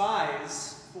the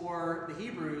spies for the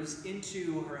Hebrews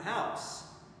into her house.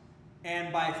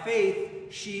 And by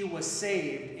faith, she was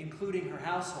saved, including her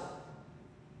household.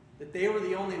 That they were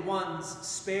the only ones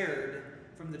spared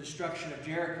from the destruction of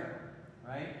Jericho,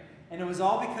 right? And it was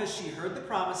all because she heard the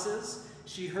promises,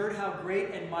 she heard how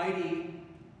great and mighty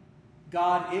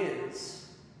God is,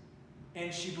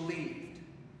 and she believed.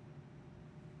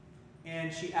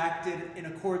 And she acted in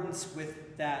accordance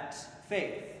with that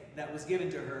faith that was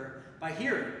given to her by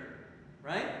hearing,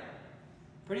 right?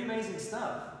 Pretty amazing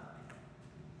stuff.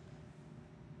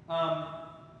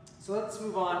 So let's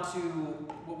move on to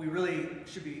what we really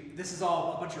should be. This is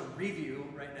all a bunch of review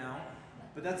right now,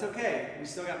 but that's okay. We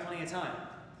still got plenty of time.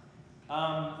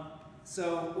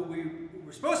 So what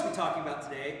we're supposed to be talking about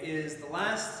today is the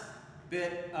last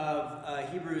bit of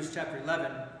Hebrews chapter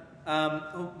 11.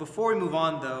 Before we move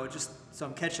on, though, just so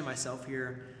I'm catching myself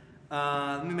here,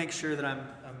 let me make sure that I'm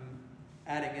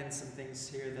adding in some things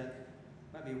here that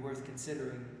might be worth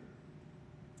considering.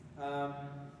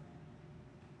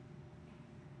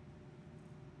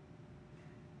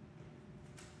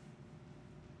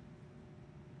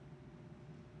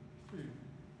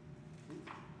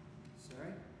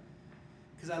 Sorry.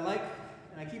 Because I like,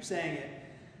 and I keep saying it,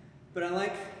 but I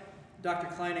like Dr.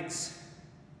 Kleinig's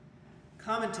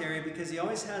commentary because he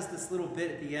always has this little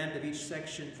bit at the end of each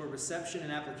section for reception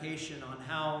and application on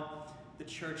how the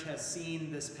church has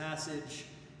seen this passage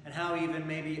and how even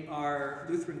maybe our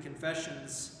Lutheran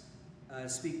confessions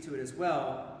speak to it as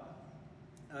well,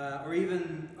 or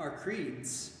even our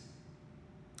creeds.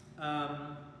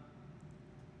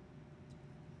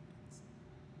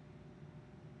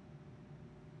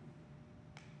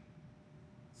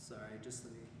 Sorry, just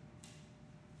let me...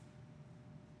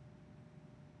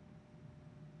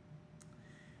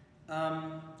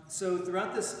 So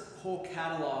throughout this whole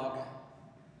catalog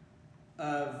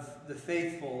of the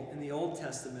faithful in the Old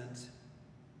Testament,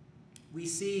 we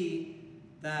see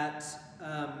that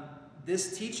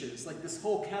this teaches, like this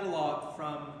whole catalog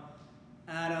from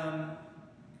Adam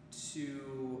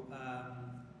to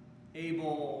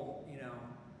Abel,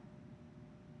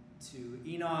 to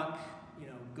Enoch,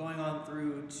 going on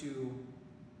through to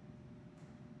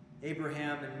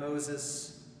Abraham and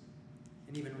Moses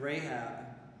and even Rahab.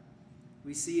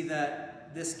 We see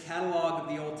that this catalog of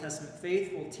the Old Testament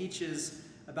faithful teaches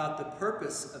about the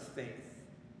purpose of faith,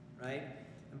 right?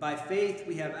 And by faith,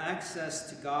 we have access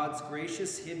to God's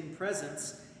gracious hidden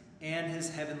presence and his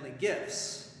heavenly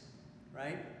gifts,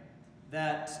 right?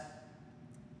 That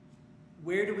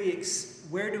where do we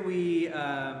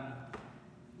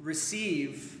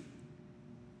receive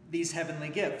these heavenly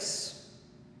gifts?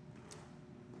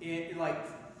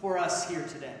 For us here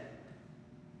today.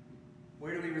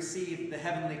 Where do we receive the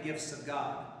heavenly gifts of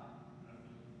God?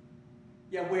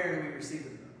 Yeah, where do we receive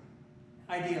them?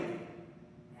 Ideally.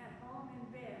 At home in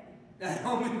bed. At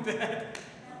home in bed.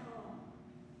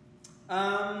 At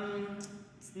home.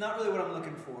 It's not really what I'm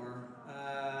looking for.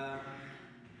 The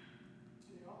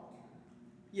altar.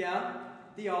 Yeah,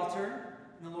 the altar,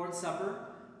 and the Lord's Supper,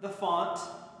 the font,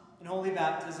 and holy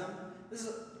baptism. This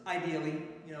is ideally,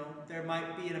 there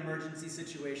might be an emergency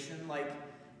situation, like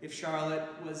if Charlotte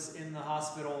was in the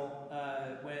hospital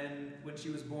when she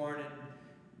was born and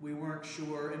we weren't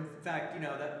sure. In fact,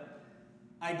 that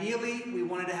ideally we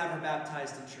wanted to have her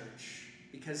baptized in church,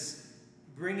 because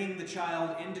bringing the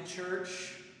child into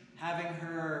church, having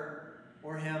her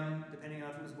or him, depending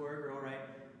on if it was boy or girl, right,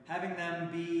 having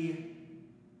them be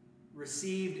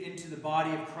received into the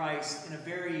body of Christ in a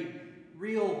very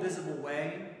real, visible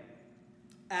way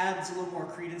adds a little more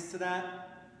credence to that.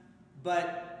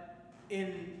 But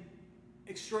in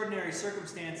extraordinary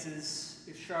circumstances,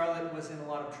 if Charlotte was in a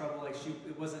lot of trouble, like she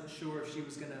wasn't sure if she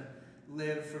was going to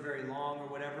live for very long or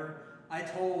whatever, I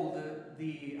told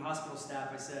the hospital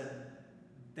staff, I said,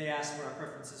 they asked what our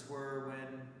preferences were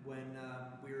when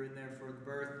we were in there for the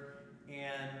birth,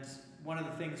 and one of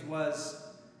the things was,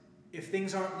 if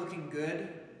things aren't looking good,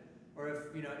 or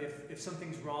if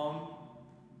something's wrong,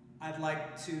 I'd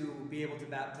like to be able to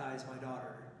baptize my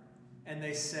daughter. And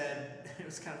they said, it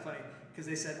was kind of funny, because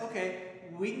they said, okay,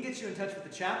 we can get you in touch with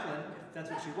the chaplain if that's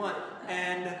what you want.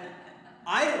 And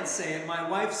I didn't say it. My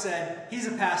wife said, he's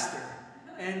a pastor.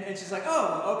 And she's like,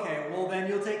 oh, okay, well then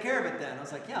you'll take care of it then. I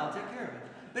was like, yeah, I'll take care of it.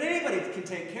 But anybody can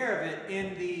take care of it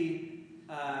in the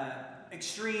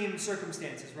extreme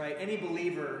circumstances, right? Any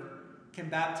believer can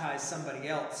baptize somebody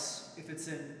else if it's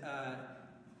in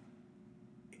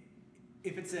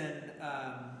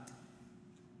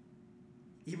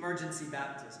emergency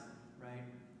baptism, right?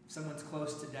 If someone's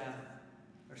close to death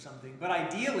or something. But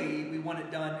ideally, we want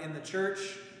it done in the church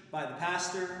by the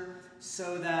pastor,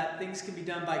 so that things can be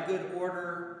done by good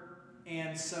order,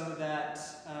 and so that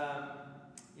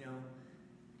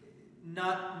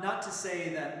not to say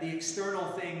that the external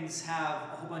things have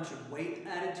a whole bunch of weight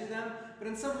added to them, but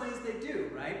in some ways they do,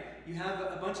 right? You have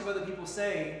a bunch of other people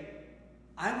say,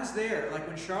 I was there, like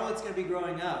when Charlotte's going to be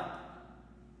growing up,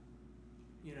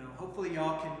 hopefully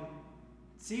y'all can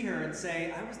see her and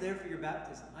say, I was there for your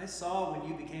baptism. I saw when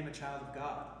you became a child of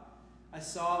God. I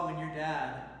saw when your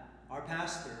dad, our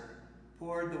pastor,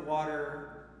 poured the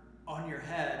water on your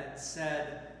head and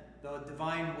said the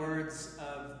divine words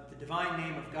of the divine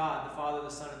name of God, the Father, the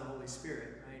Son, and the Holy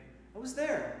Spirit, right? I was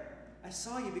there. I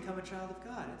saw you become a child of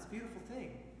God. It's a beautiful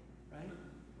thing, right?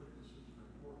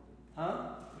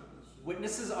 Huh?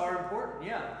 Witnesses are important,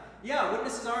 yeah. Yeah,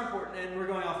 witnesses are important, and we're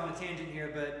going off on a tangent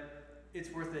here, but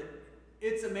it's worth it.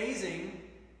 It's amazing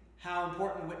how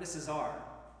important witnesses are,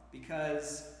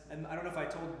 because, and I don't know if I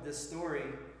told this story,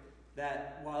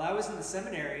 that while I was in the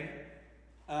seminary,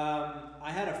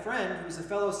 I had a friend who was a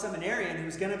fellow seminarian who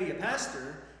was going to be a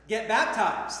pastor get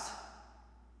baptized.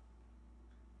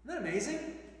 Isn't that amazing?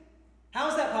 How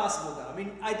is that possible, though? I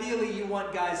mean, ideally, you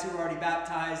want guys who are already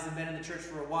baptized and been in the church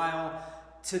for a while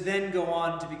to then go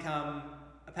on to become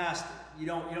a pastor. You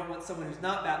don't want someone who's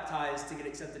not baptized to get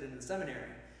accepted into the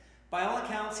seminary. By all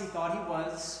accounts, he thought he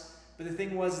was, but the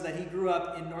thing was that he grew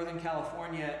up in Northern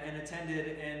California and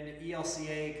attended an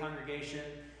ELCA congregation,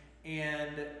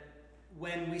 and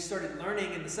when we started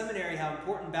learning in the seminary how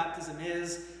important baptism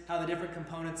is, how the different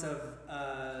components of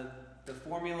the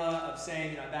formula of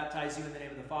saying, I baptize you in the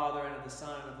name of the Father and of the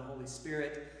Son and of the Holy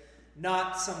Spirit,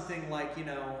 not something like,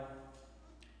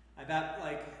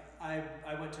 I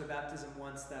went to a baptism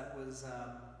once that was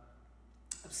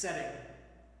upsetting,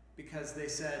 because they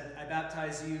said, I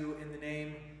baptize you in the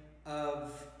name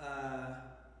of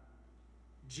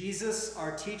Jesus,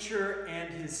 our teacher,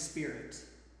 and his Spirit.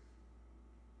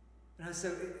 And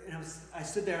I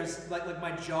stood there, I was like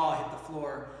my jaw hit the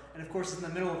floor. And of course, it's in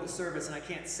the middle of the service, and I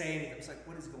can't say anything. I was like,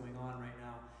 what is going on right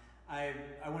now?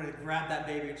 I wanted to grab that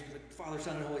baby and just be like, Father,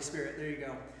 Son, and Holy Spirit. There you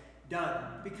go.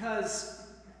 Done. Because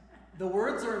the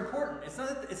words are important. It's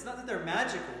not that they're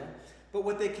magical, but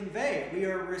what they convey. We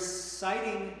are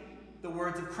reciting the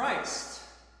words of Christ,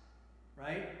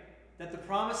 right? That the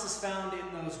promise is found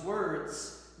in those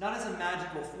words, not as a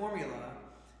magical formula,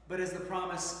 but as the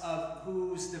promise of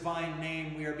whose divine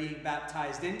name we are being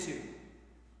baptized into,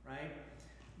 right?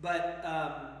 But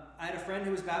I had a friend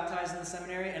who was baptized in the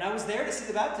seminary, and I was there to see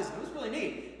the baptism. It was really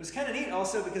neat. It was kind of neat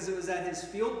also because it was at his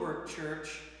fieldwork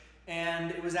church,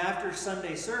 and it was after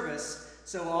Sunday service.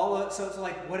 So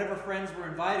like whatever friends were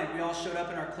invited, we all showed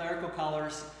up in our clerical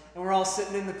collars, and we're all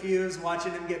sitting in the pews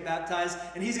watching him get baptized.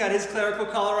 And he's got his clerical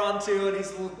collar on too, and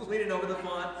he's leaning over the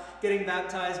font, getting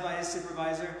baptized by his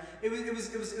supervisor. It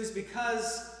was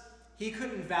because he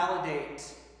couldn't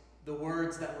validate the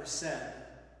words that were said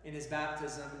in his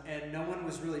baptism, and no one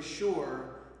was really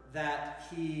sure that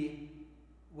he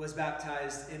was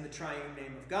baptized in the triune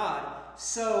name of God.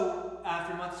 So,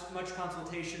 after much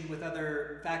consultation with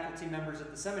other faculty members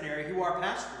at the seminary who are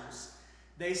pastors,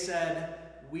 they said,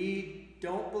 we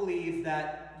don't believe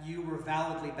that you were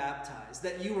validly baptized,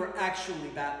 that you were actually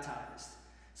baptized.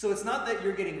 So it's not that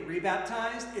you're getting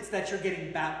rebaptized, it's that you're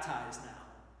getting baptized now.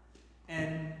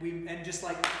 And just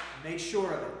like made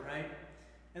sure of it, right?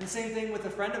 And the same thing with a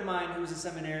friend of mine who was a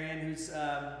seminarian, who's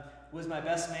was my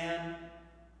best man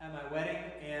at my wedding,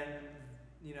 and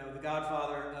the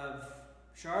godfather of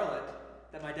Charlotte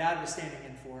that my dad was standing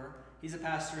in for. He's a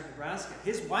pastor in Nebraska.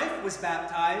 His wife was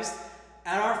baptized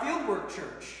at our fieldwork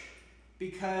church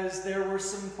because there were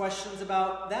some questions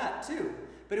about that too.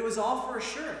 But it was all for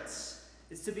assurance.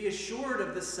 It's to be assured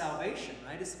of this salvation,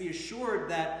 right? It's to be assured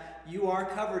that you are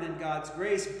covered in God's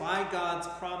grace by God's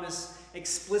promise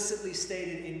explicitly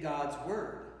stated in God's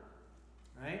word,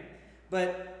 right?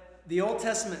 But the Old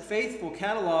Testament faithful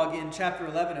catalog in chapter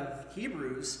 11 of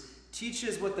Hebrews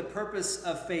teaches what the purpose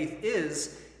of faith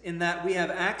is, in that we have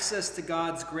access to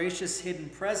God's gracious hidden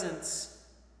presence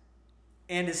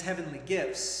and his heavenly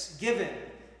gifts, given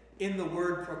in the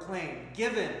word proclaimed,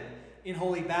 given in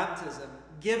holy baptism,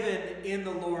 given in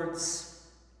the Lord's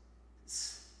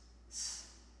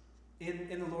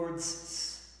in the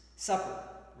Lord's Supper,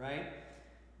 right?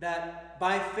 That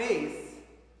by faith,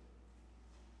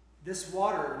 this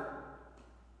water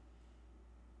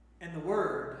and the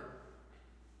word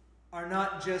are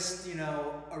not just,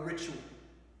 a ritual.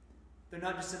 They're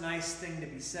not just a nice thing to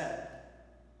be said.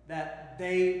 That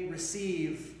they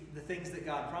receive the things that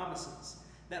God promises.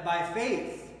 That by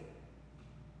faith,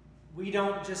 we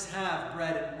don't just have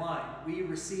bread and wine. We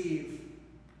receive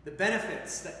the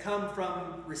benefits that come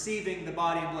from receiving the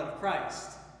body and blood of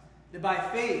Christ. That by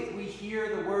faith, we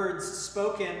hear the words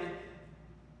spoken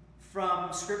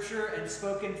from Scripture and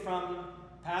spoken from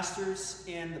pastors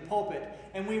in the pulpit,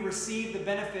 and we receive the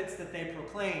benefits that they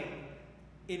proclaim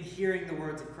in hearing the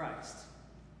words of Christ.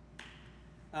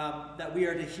 that we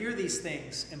are to hear these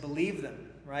things and believe them,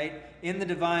 right, in the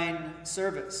divine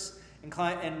service. And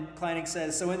Kleining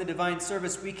says, so in the divine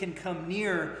service we can come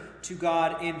near to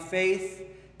God in faith,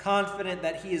 confident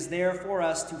that he is there for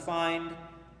us to find,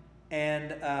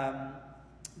 and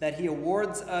that he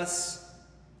awards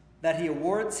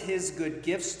his good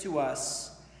gifts to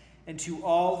us and to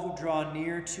all who draw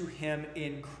near to him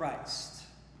in Christ.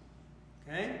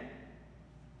 Okay?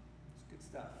 It's good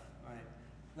stuff. All right.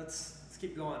 Let's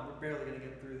keep going. We're barely going to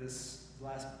get through this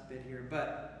last bit here,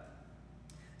 but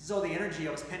this is all the energy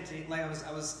I was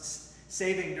I was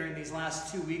saving during these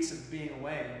last 2 weeks of being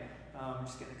away. I'm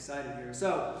just getting excited here.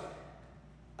 So,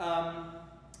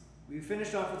 we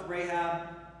finished off with Rahab,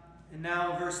 and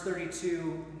now verse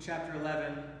 32 in chapter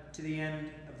 11 to the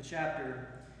end of the chapter.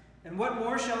 And what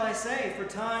more shall I say? For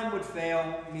time would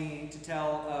fail me to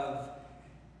tell of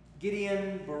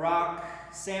Gideon, Barak,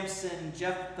 Samson,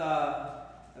 Jephthah,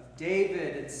 of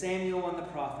David and Samuel and the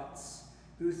prophets,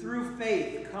 who through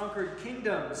faith conquered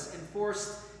kingdoms,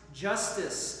 enforced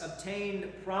justice,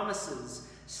 obtained promises,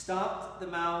 stopped the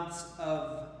mouths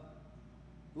of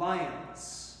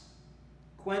lions,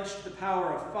 quenched the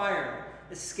power of fire,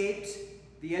 escaped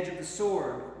the edge of the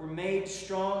sword, were made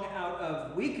strong out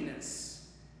of weakness,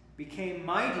 became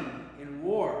mighty in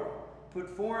war, put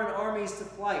foreign armies to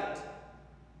flight.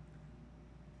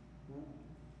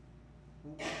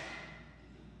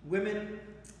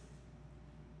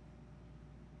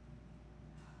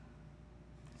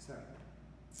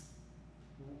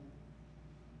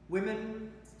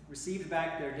 Women received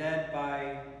back their dead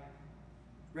by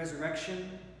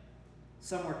resurrection.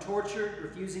 Some were tortured,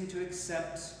 refusing to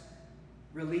accept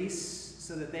release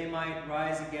so that they might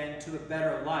rise again to a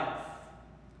better life.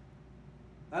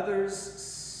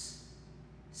 Others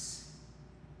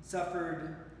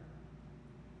suffered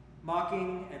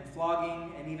mocking and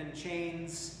flogging and even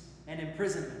chains and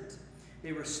imprisonment.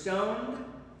 They were stoned,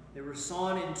 they were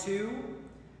sawn in two,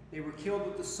 they were killed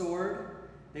with the sword.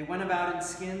 They went about in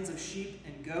skins of sheep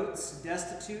and goats,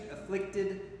 destitute,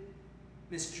 afflicted,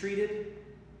 mistreated,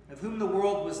 of whom the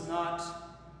world was not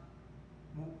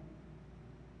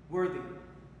worthy,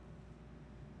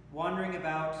 wandering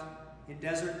about in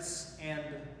deserts and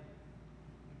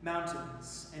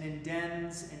mountains, and in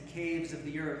dens and caves of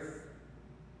the earth.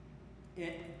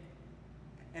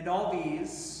 And all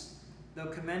these, though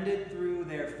commended through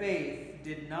their faith,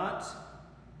 did not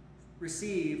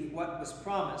receive what was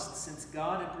promised, since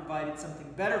God had provided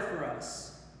something better for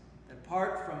us, that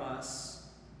apart from us,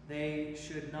 they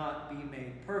should not be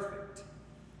made perfect.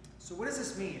 So what does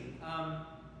this mean?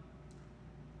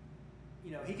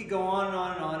 He could go on and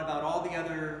on and on about all the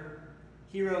other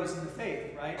heroes in the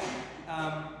faith, right?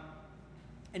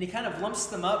 And he kind of lumps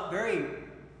them up very,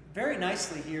 very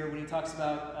nicely here when he talks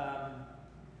about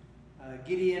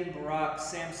Gideon, Barak,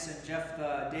 Samson,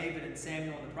 Jephthah, David, and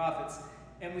Samuel, and the prophets.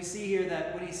 And we see here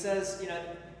that when he says,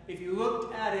 if you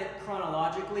looked at it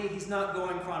chronologically, he's not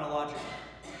going chronologically.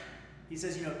 He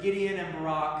says, Gideon and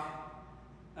Barak,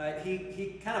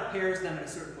 he kind of pairs them in a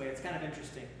certain way. It's kind of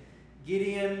interesting.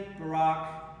 Gideon,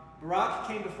 Barak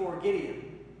came before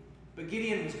Gideon, but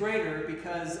Gideon was greater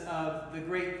because of the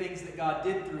great things that God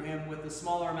did through him with a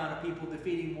smaller amount of people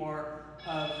defeating more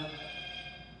of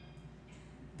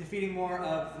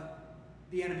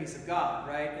the enemies of God,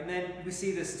 right? And then we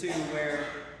see this too, where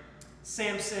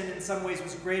Samson in some ways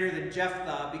was greater than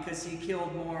Jephthah because he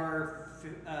killed more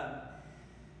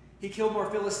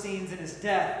Philistines in his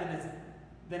death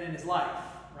than in his life,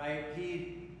 right?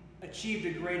 He achieved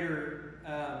a greater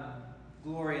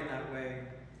glory in that way.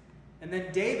 And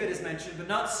then David is mentioned, but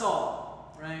not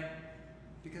Saul, right?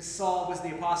 Because Saul was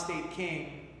the apostate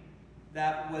king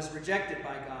that was rejected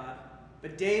by God.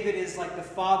 But David is like the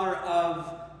father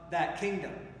of that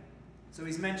kingdom. So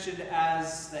he's mentioned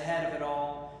as the head of it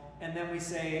all. And then we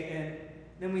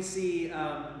see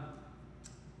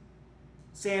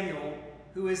Samuel,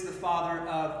 who is the father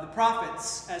of the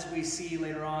prophets, as we see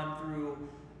later on through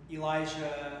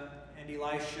Elijah and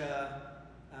Elisha,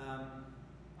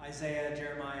 Isaiah,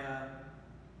 Jeremiah,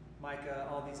 Micah,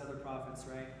 all these other prophets,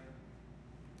 right?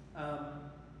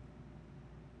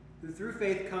 Who through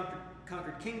faith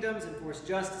conquered kingdoms, enforced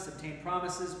justice, obtained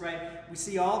promises, right? We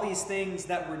see all these things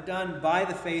that were done by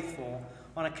the faithful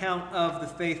on account of the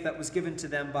faith that was given to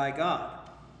them by God,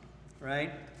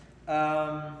 right?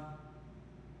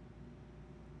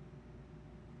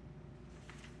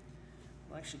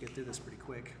 We'll actually get through this pretty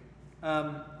quick.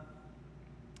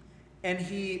 And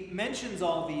he mentions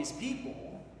all these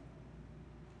people.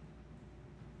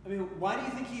 I mean, why do you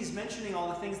think he's mentioning all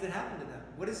the things that happened to them?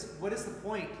 What is the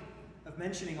point of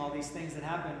mentioning all these things that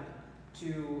happened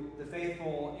to the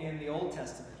faithful in the Old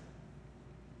Testament?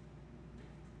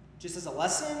 just as a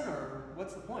lesson, or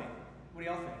what's the point? What do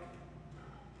y'all think?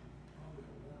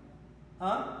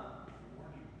 Huh?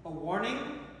 A warning?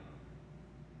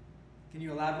 Can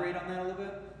you elaborate on that a little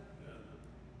bit? Yeah,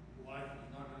 life is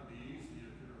not going to be easy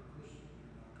if you're a Christian.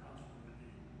 You're going to constantly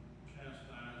be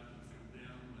chastised and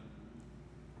condemned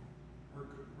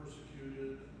and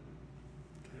persecuted,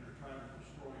 and they're trying to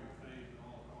destroy your faith at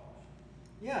all costs.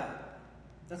 Yeah,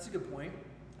 that's a good point.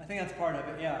 I think that's part of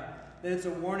it, yeah. That it's a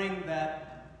warning that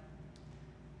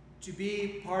to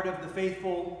be part of the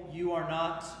faithful, you are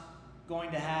not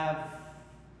going to have,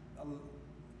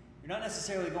 you're not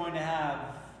necessarily going to have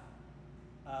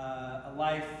a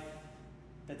life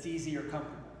that's easy or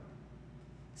comfortable.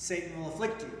 Satan will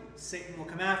afflict you. Satan will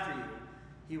come after you.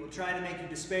 He will try to make you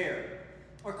despair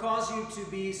or cause you to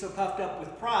be so puffed up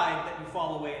with pride that you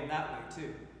fall away in that way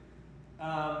too.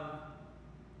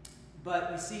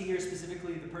 But we see here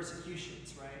specifically the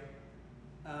persecutions, right?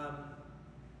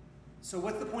 So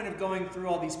what's the point of going through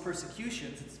all these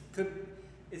persecutions?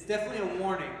 It's definitely a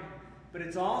warning, but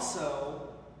it's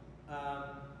also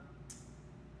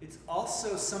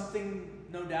something,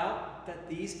 no doubt, that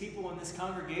these people in this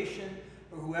congregation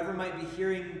or whoever might be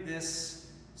hearing this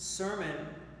sermon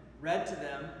read to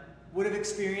them would have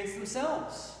experienced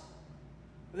themselves.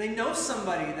 They know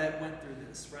somebody that went through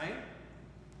this, right?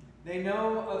 They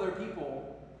know other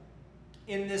people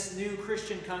in this new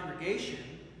Christian congregation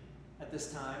at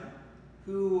this time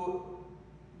who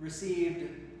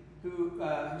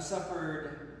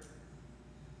suffered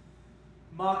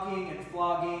mocking and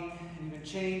flogging and even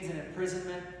chains and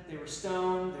imprisonment. They were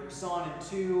stoned, they were sawn in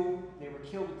two, they were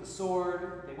killed with the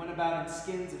sword, they went about in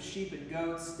skins of sheep and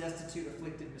goats, destitute,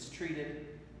 afflicted, mistreated,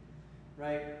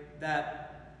 right? That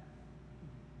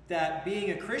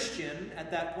being a Christian at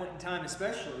that point in time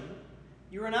especially,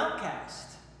 you were an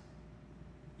outcast.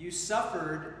 You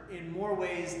suffered in more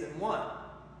ways than one.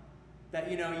 That,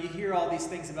 you hear all these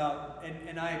things about,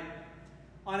 and I,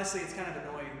 honestly, it's kind of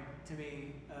annoying to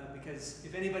me because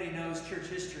if anybody knows church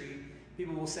history,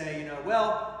 people will say,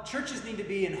 well, churches need to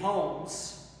be in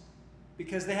homes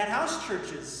because they had house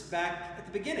churches back at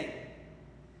the beginning.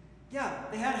 Yeah,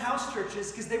 they had house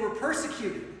churches because they were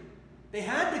persecuted. They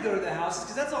had to go to the houses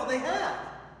because that's all they had.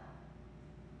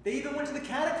 They even went to the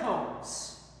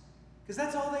catacombs because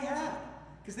that's all they had.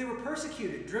 Because they were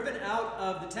persecuted, driven out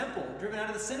of the temple, driven out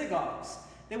of the synagogues.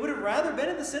 They would have rather been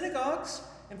in the synagogues.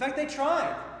 In fact, they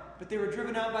tried, but they were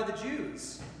driven out by the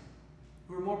Jews,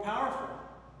 who were more powerful.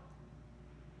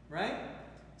 Right?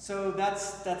 So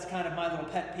that's kind of my little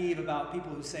pet peeve about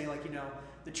people who say,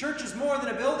 the church is more than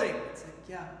a building. It's like,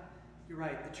 yeah, you're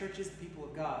right. The church is the people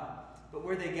of God. But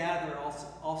where they gather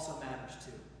also matters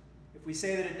too. If we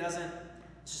say that it doesn't,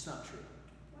 it's just not true.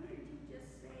 What did you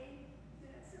just say?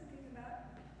 Something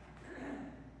about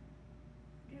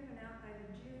driven out by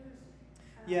the Jews?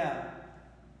 Yeah.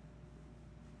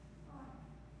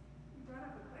 You brought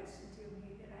up a question to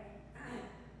me that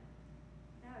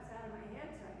now it's out of my head,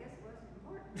 so I guess it wasn't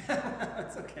important.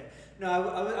 That's okay. No,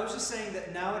 I was just saying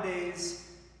that nowadays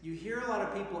you hear a lot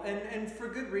of people, and for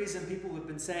good reason, people have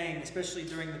been saying, especially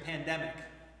during the pandemic,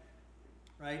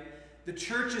 right? The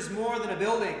church is more than a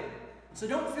building. So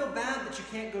don't feel bad that you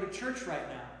can't go to church right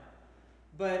now.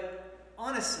 But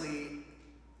honestly,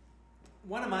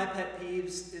 one of my pet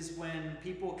peeves is when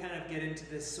people kind of get into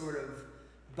this sort of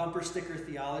bumper sticker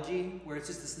theology, where it's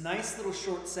just this nice little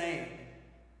short saying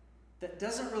that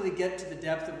doesn't really get to the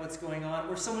depth of what's going on,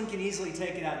 or someone can easily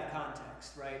take it out of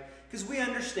context, right? Because we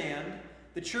understand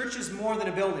the church is more than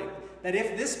a building. That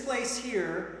if this place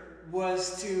here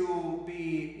was to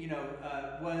be,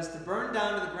 was to burn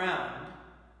down to the ground,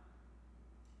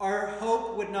 our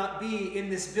hope would not be in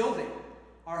this building.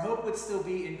 Our hope would still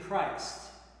be in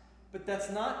Christ. But that's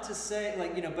not to say,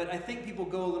 but I think people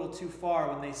go a little too far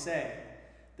when they say,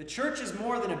 the church is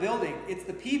more than a building, it's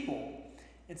the people.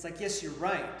 It's like, yes, you're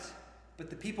right, but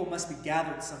the people must be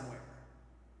gathered somewhere.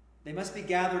 They must be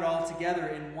gathered all together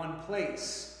in one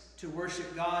place to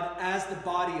worship God as the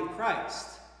body of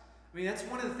Christ. I mean, that's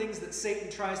one of the things that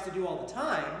Satan tries to do all the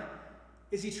time,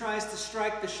 is he tries to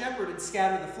strike the shepherd and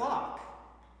scatter the flock.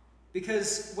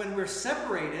 Because when we're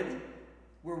separated,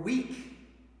 we're weak.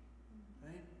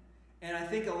 Right? And I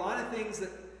think a lot of things that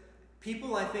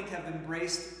people, have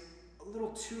embraced a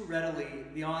little too readily,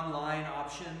 the online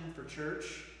option for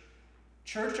church.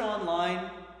 Church online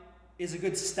is a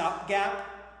good stopgap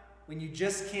when you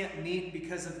just can't meet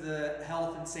because of the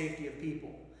health and safety of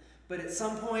people. But at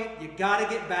some point, you got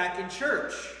to get back in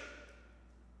church.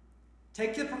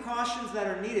 Take the precautions that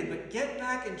are needed, but get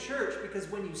back in church, because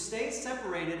when you stay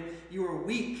separated, you are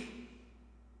weak.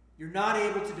 You're not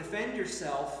able to defend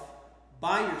yourself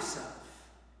by yourself.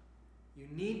 You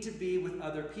need to be with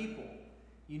other people.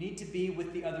 You need to be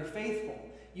with the other faithful.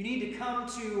 You need to come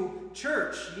to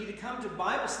church. You need to come to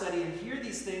Bible study and hear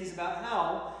these things about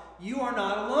how you are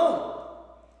not alone.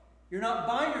 You're not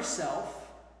by yourself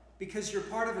because you're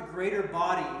part of a greater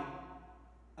body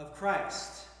of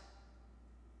Christ.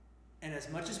 And as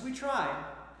much as we try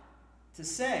to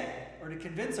say or to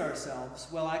convince ourselves,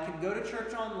 well, I can go to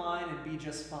church online and be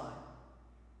just fine,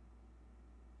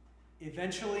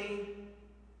 eventually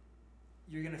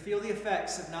you're going to feel the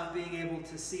effects of not being able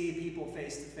to see people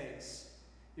face to face.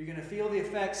 You're going to feel the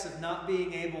effects of not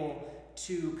being able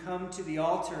to come to the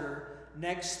altar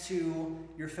next to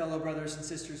your fellow brothers and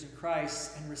sisters in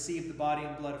Christ and receive the body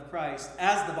and blood of Christ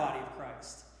as the body of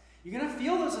Christ. You're going to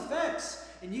feel those effects,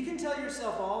 and you can tell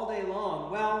yourself all day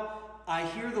long, well, I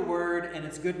hear the word and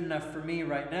it's good enough for me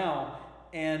right now.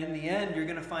 And in the end, you're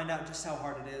going to find out just how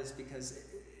hard it is, because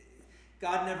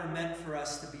God never meant for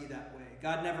us to be that way.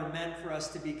 God never meant for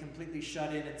us to be completely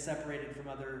shut in and separated from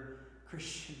other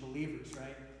Christian believers,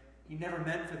 right? He never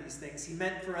meant for these things. He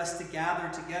meant for us to gather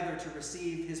together to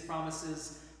receive his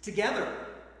promises together.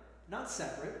 Not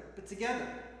separate, but together.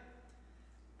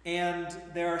 And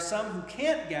there are some who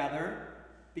can't gather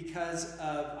because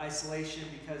of isolation,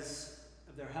 because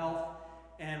of their health.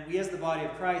 And we as the body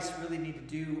of Christ really need to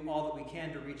do all that we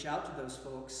can to reach out to those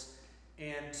folks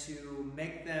and to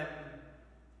make them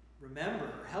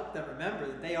help them remember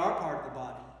that they are part of the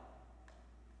body.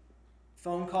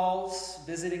 Phone calls,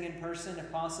 visiting in person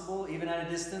if possible, even at a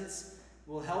distance,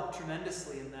 will help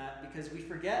tremendously in that, because we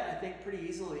forget, I think, pretty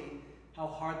easily how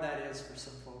hard that is for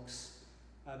some folks,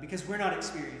 because we're not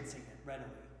experiencing it readily,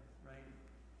 right?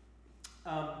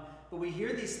 But we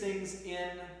hear these things we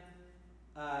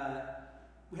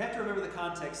have to remember the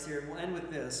context here, and we'll end with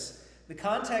this. The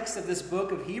context of this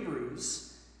book of Hebrews,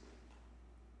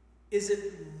 is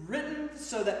it written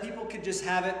so that people could just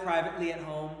have it privately at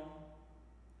home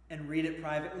and read it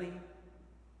privately?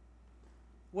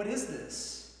 What is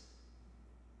this?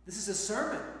 This is a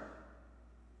sermon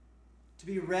to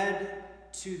be read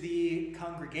to the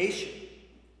congregation,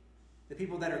 the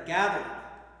people that are gathered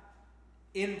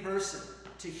in person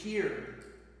to hear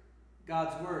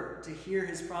God's word, to hear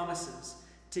his promises,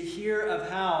 to hear of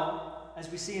how, as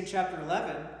we see in chapter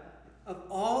 11, of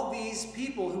all these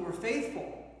people who were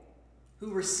faithful,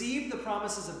 who received the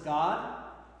promises of God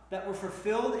that were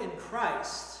fulfilled in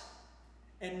Christ.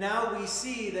 And now we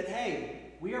see that,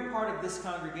 hey, we are part of this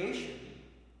congregation,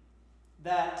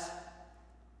 that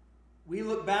we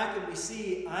look back and we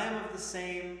see, I am of the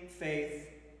same faith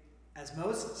as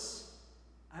Moses.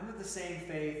 I'm of the same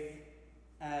faith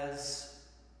as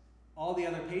all the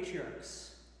other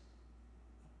patriarchs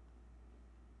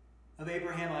of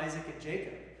Abraham, Isaac, and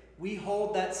Jacob. We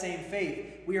hold that same faith.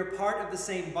 We are part of the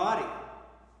same body.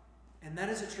 And that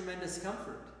is a tremendous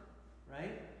comfort,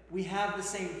 right? We have the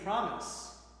same promise.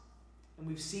 And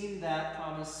we've seen that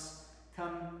promise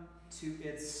come to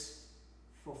its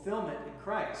fulfillment in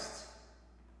Christ.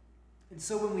 And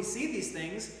so when we see these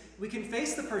things, we can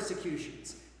face the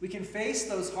persecutions. We can face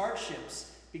those hardships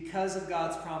because of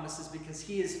God's promises, because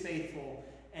he is faithful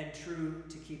and true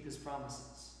to keep his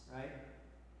promises, right?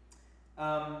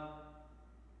 I'm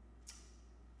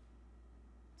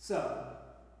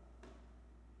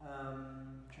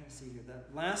trying to see here.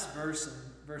 That last verse in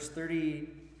verses 39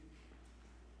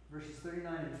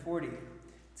 and 40.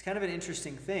 It's kind of an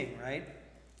interesting thing, right?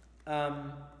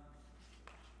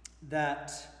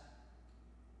 That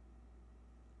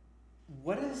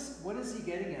what is he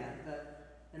getting at? That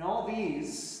in all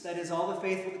these, that is all the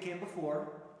faithful that came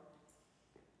before,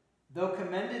 though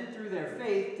commended through their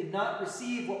faith, did not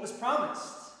receive what was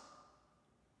promised.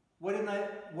 What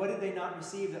did they not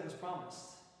receive that was promised?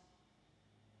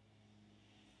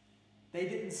 They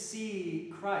didn't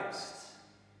see Christ.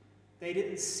 They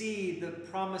didn't see the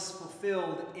promise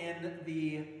fulfilled in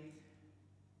the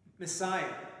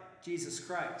Messiah, Jesus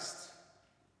Christ.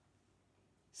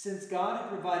 Since God had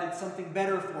provided something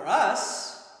better for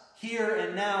us, here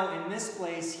and now in this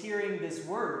place, hearing this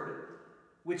word,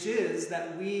 which is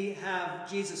that we have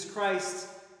Jesus Christ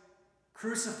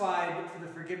crucified for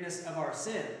the forgiveness of our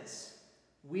sins.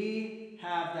 We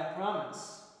have that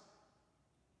promise.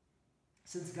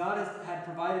 Since God had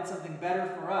provided something better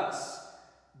for us,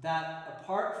 that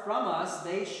apart from us,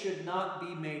 they should not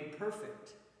be made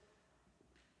perfect.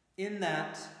 In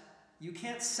that, you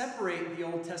can't separate the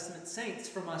Old Testament saints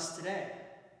from us today.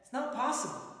 It's not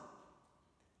possible.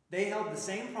 They held the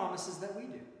same promises that we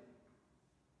do.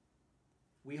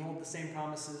 We hold the same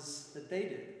promises that they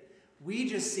did. We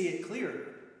just see it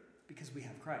clearer because we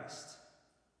have Christ.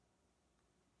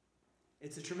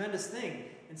 It's a tremendous thing.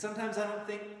 And sometimes I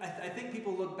think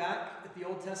people look back at the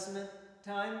Old Testament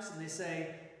times, and they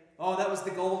say, "Oh, that was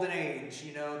the golden age.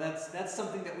 That's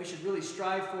something that we should really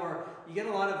strive for." You get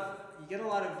a lot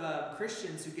of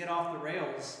Christians who get off the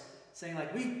rails saying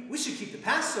like, "We should keep the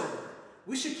Passover.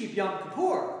 We should keep Yom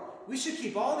Kippur. We should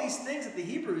keep all these things that the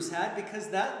Hebrews had because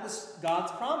that was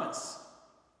God's promise."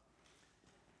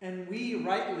 And we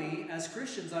rightly, as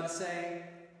Christians, ought to say,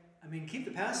 keep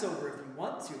the Passover if you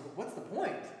want to, but what's the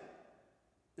point?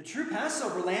 The true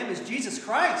Passover lamb is Jesus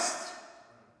Christ.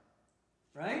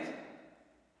 Right?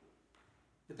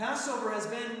 The Passover has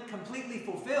been completely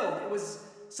fulfilled. It was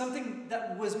something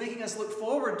that was making us look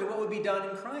forward to what would be done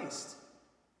in Christ.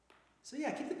 So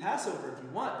yeah, keep the Passover if you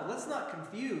want, but let's not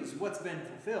confuse what's been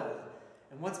fulfilled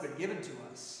and what's been given to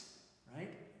us.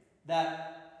 Right?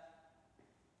 That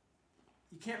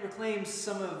you can't reclaim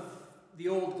some of the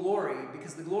old glory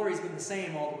because the glory's been the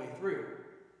same all the way through.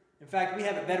 In fact, we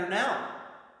have it better now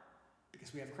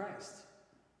because we have Christ.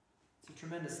 It's a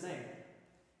tremendous thing.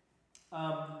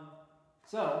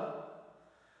 So,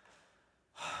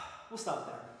 we'll stop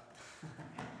there.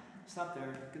 Stop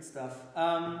there. Good stuff.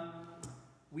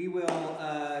 We will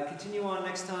continue on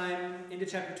next time into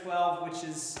chapter 12, which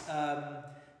is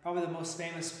probably the most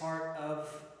famous part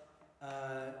of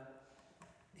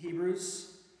Hebrews.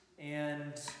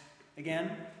 And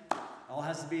again, it all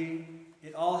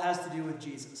has to do with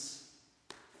Jesus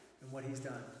and what he's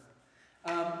done.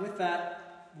 With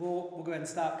that, we'll go ahead and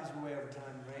stop because we're way over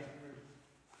time, right? We're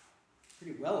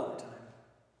pretty well over time.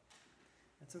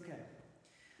 That's okay.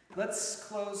 Let's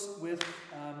close with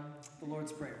the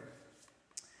Lord's Prayer.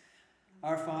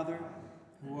 Our Father,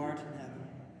 who art in heaven,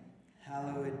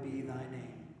 hallowed be thy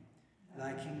name.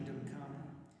 Thy kingdom come,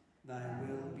 thy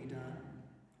will be done,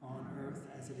 on earth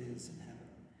as it is in heaven.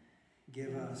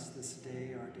 Give us this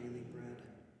day our daily bread,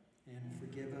 and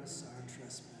forgive us our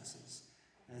trespasses,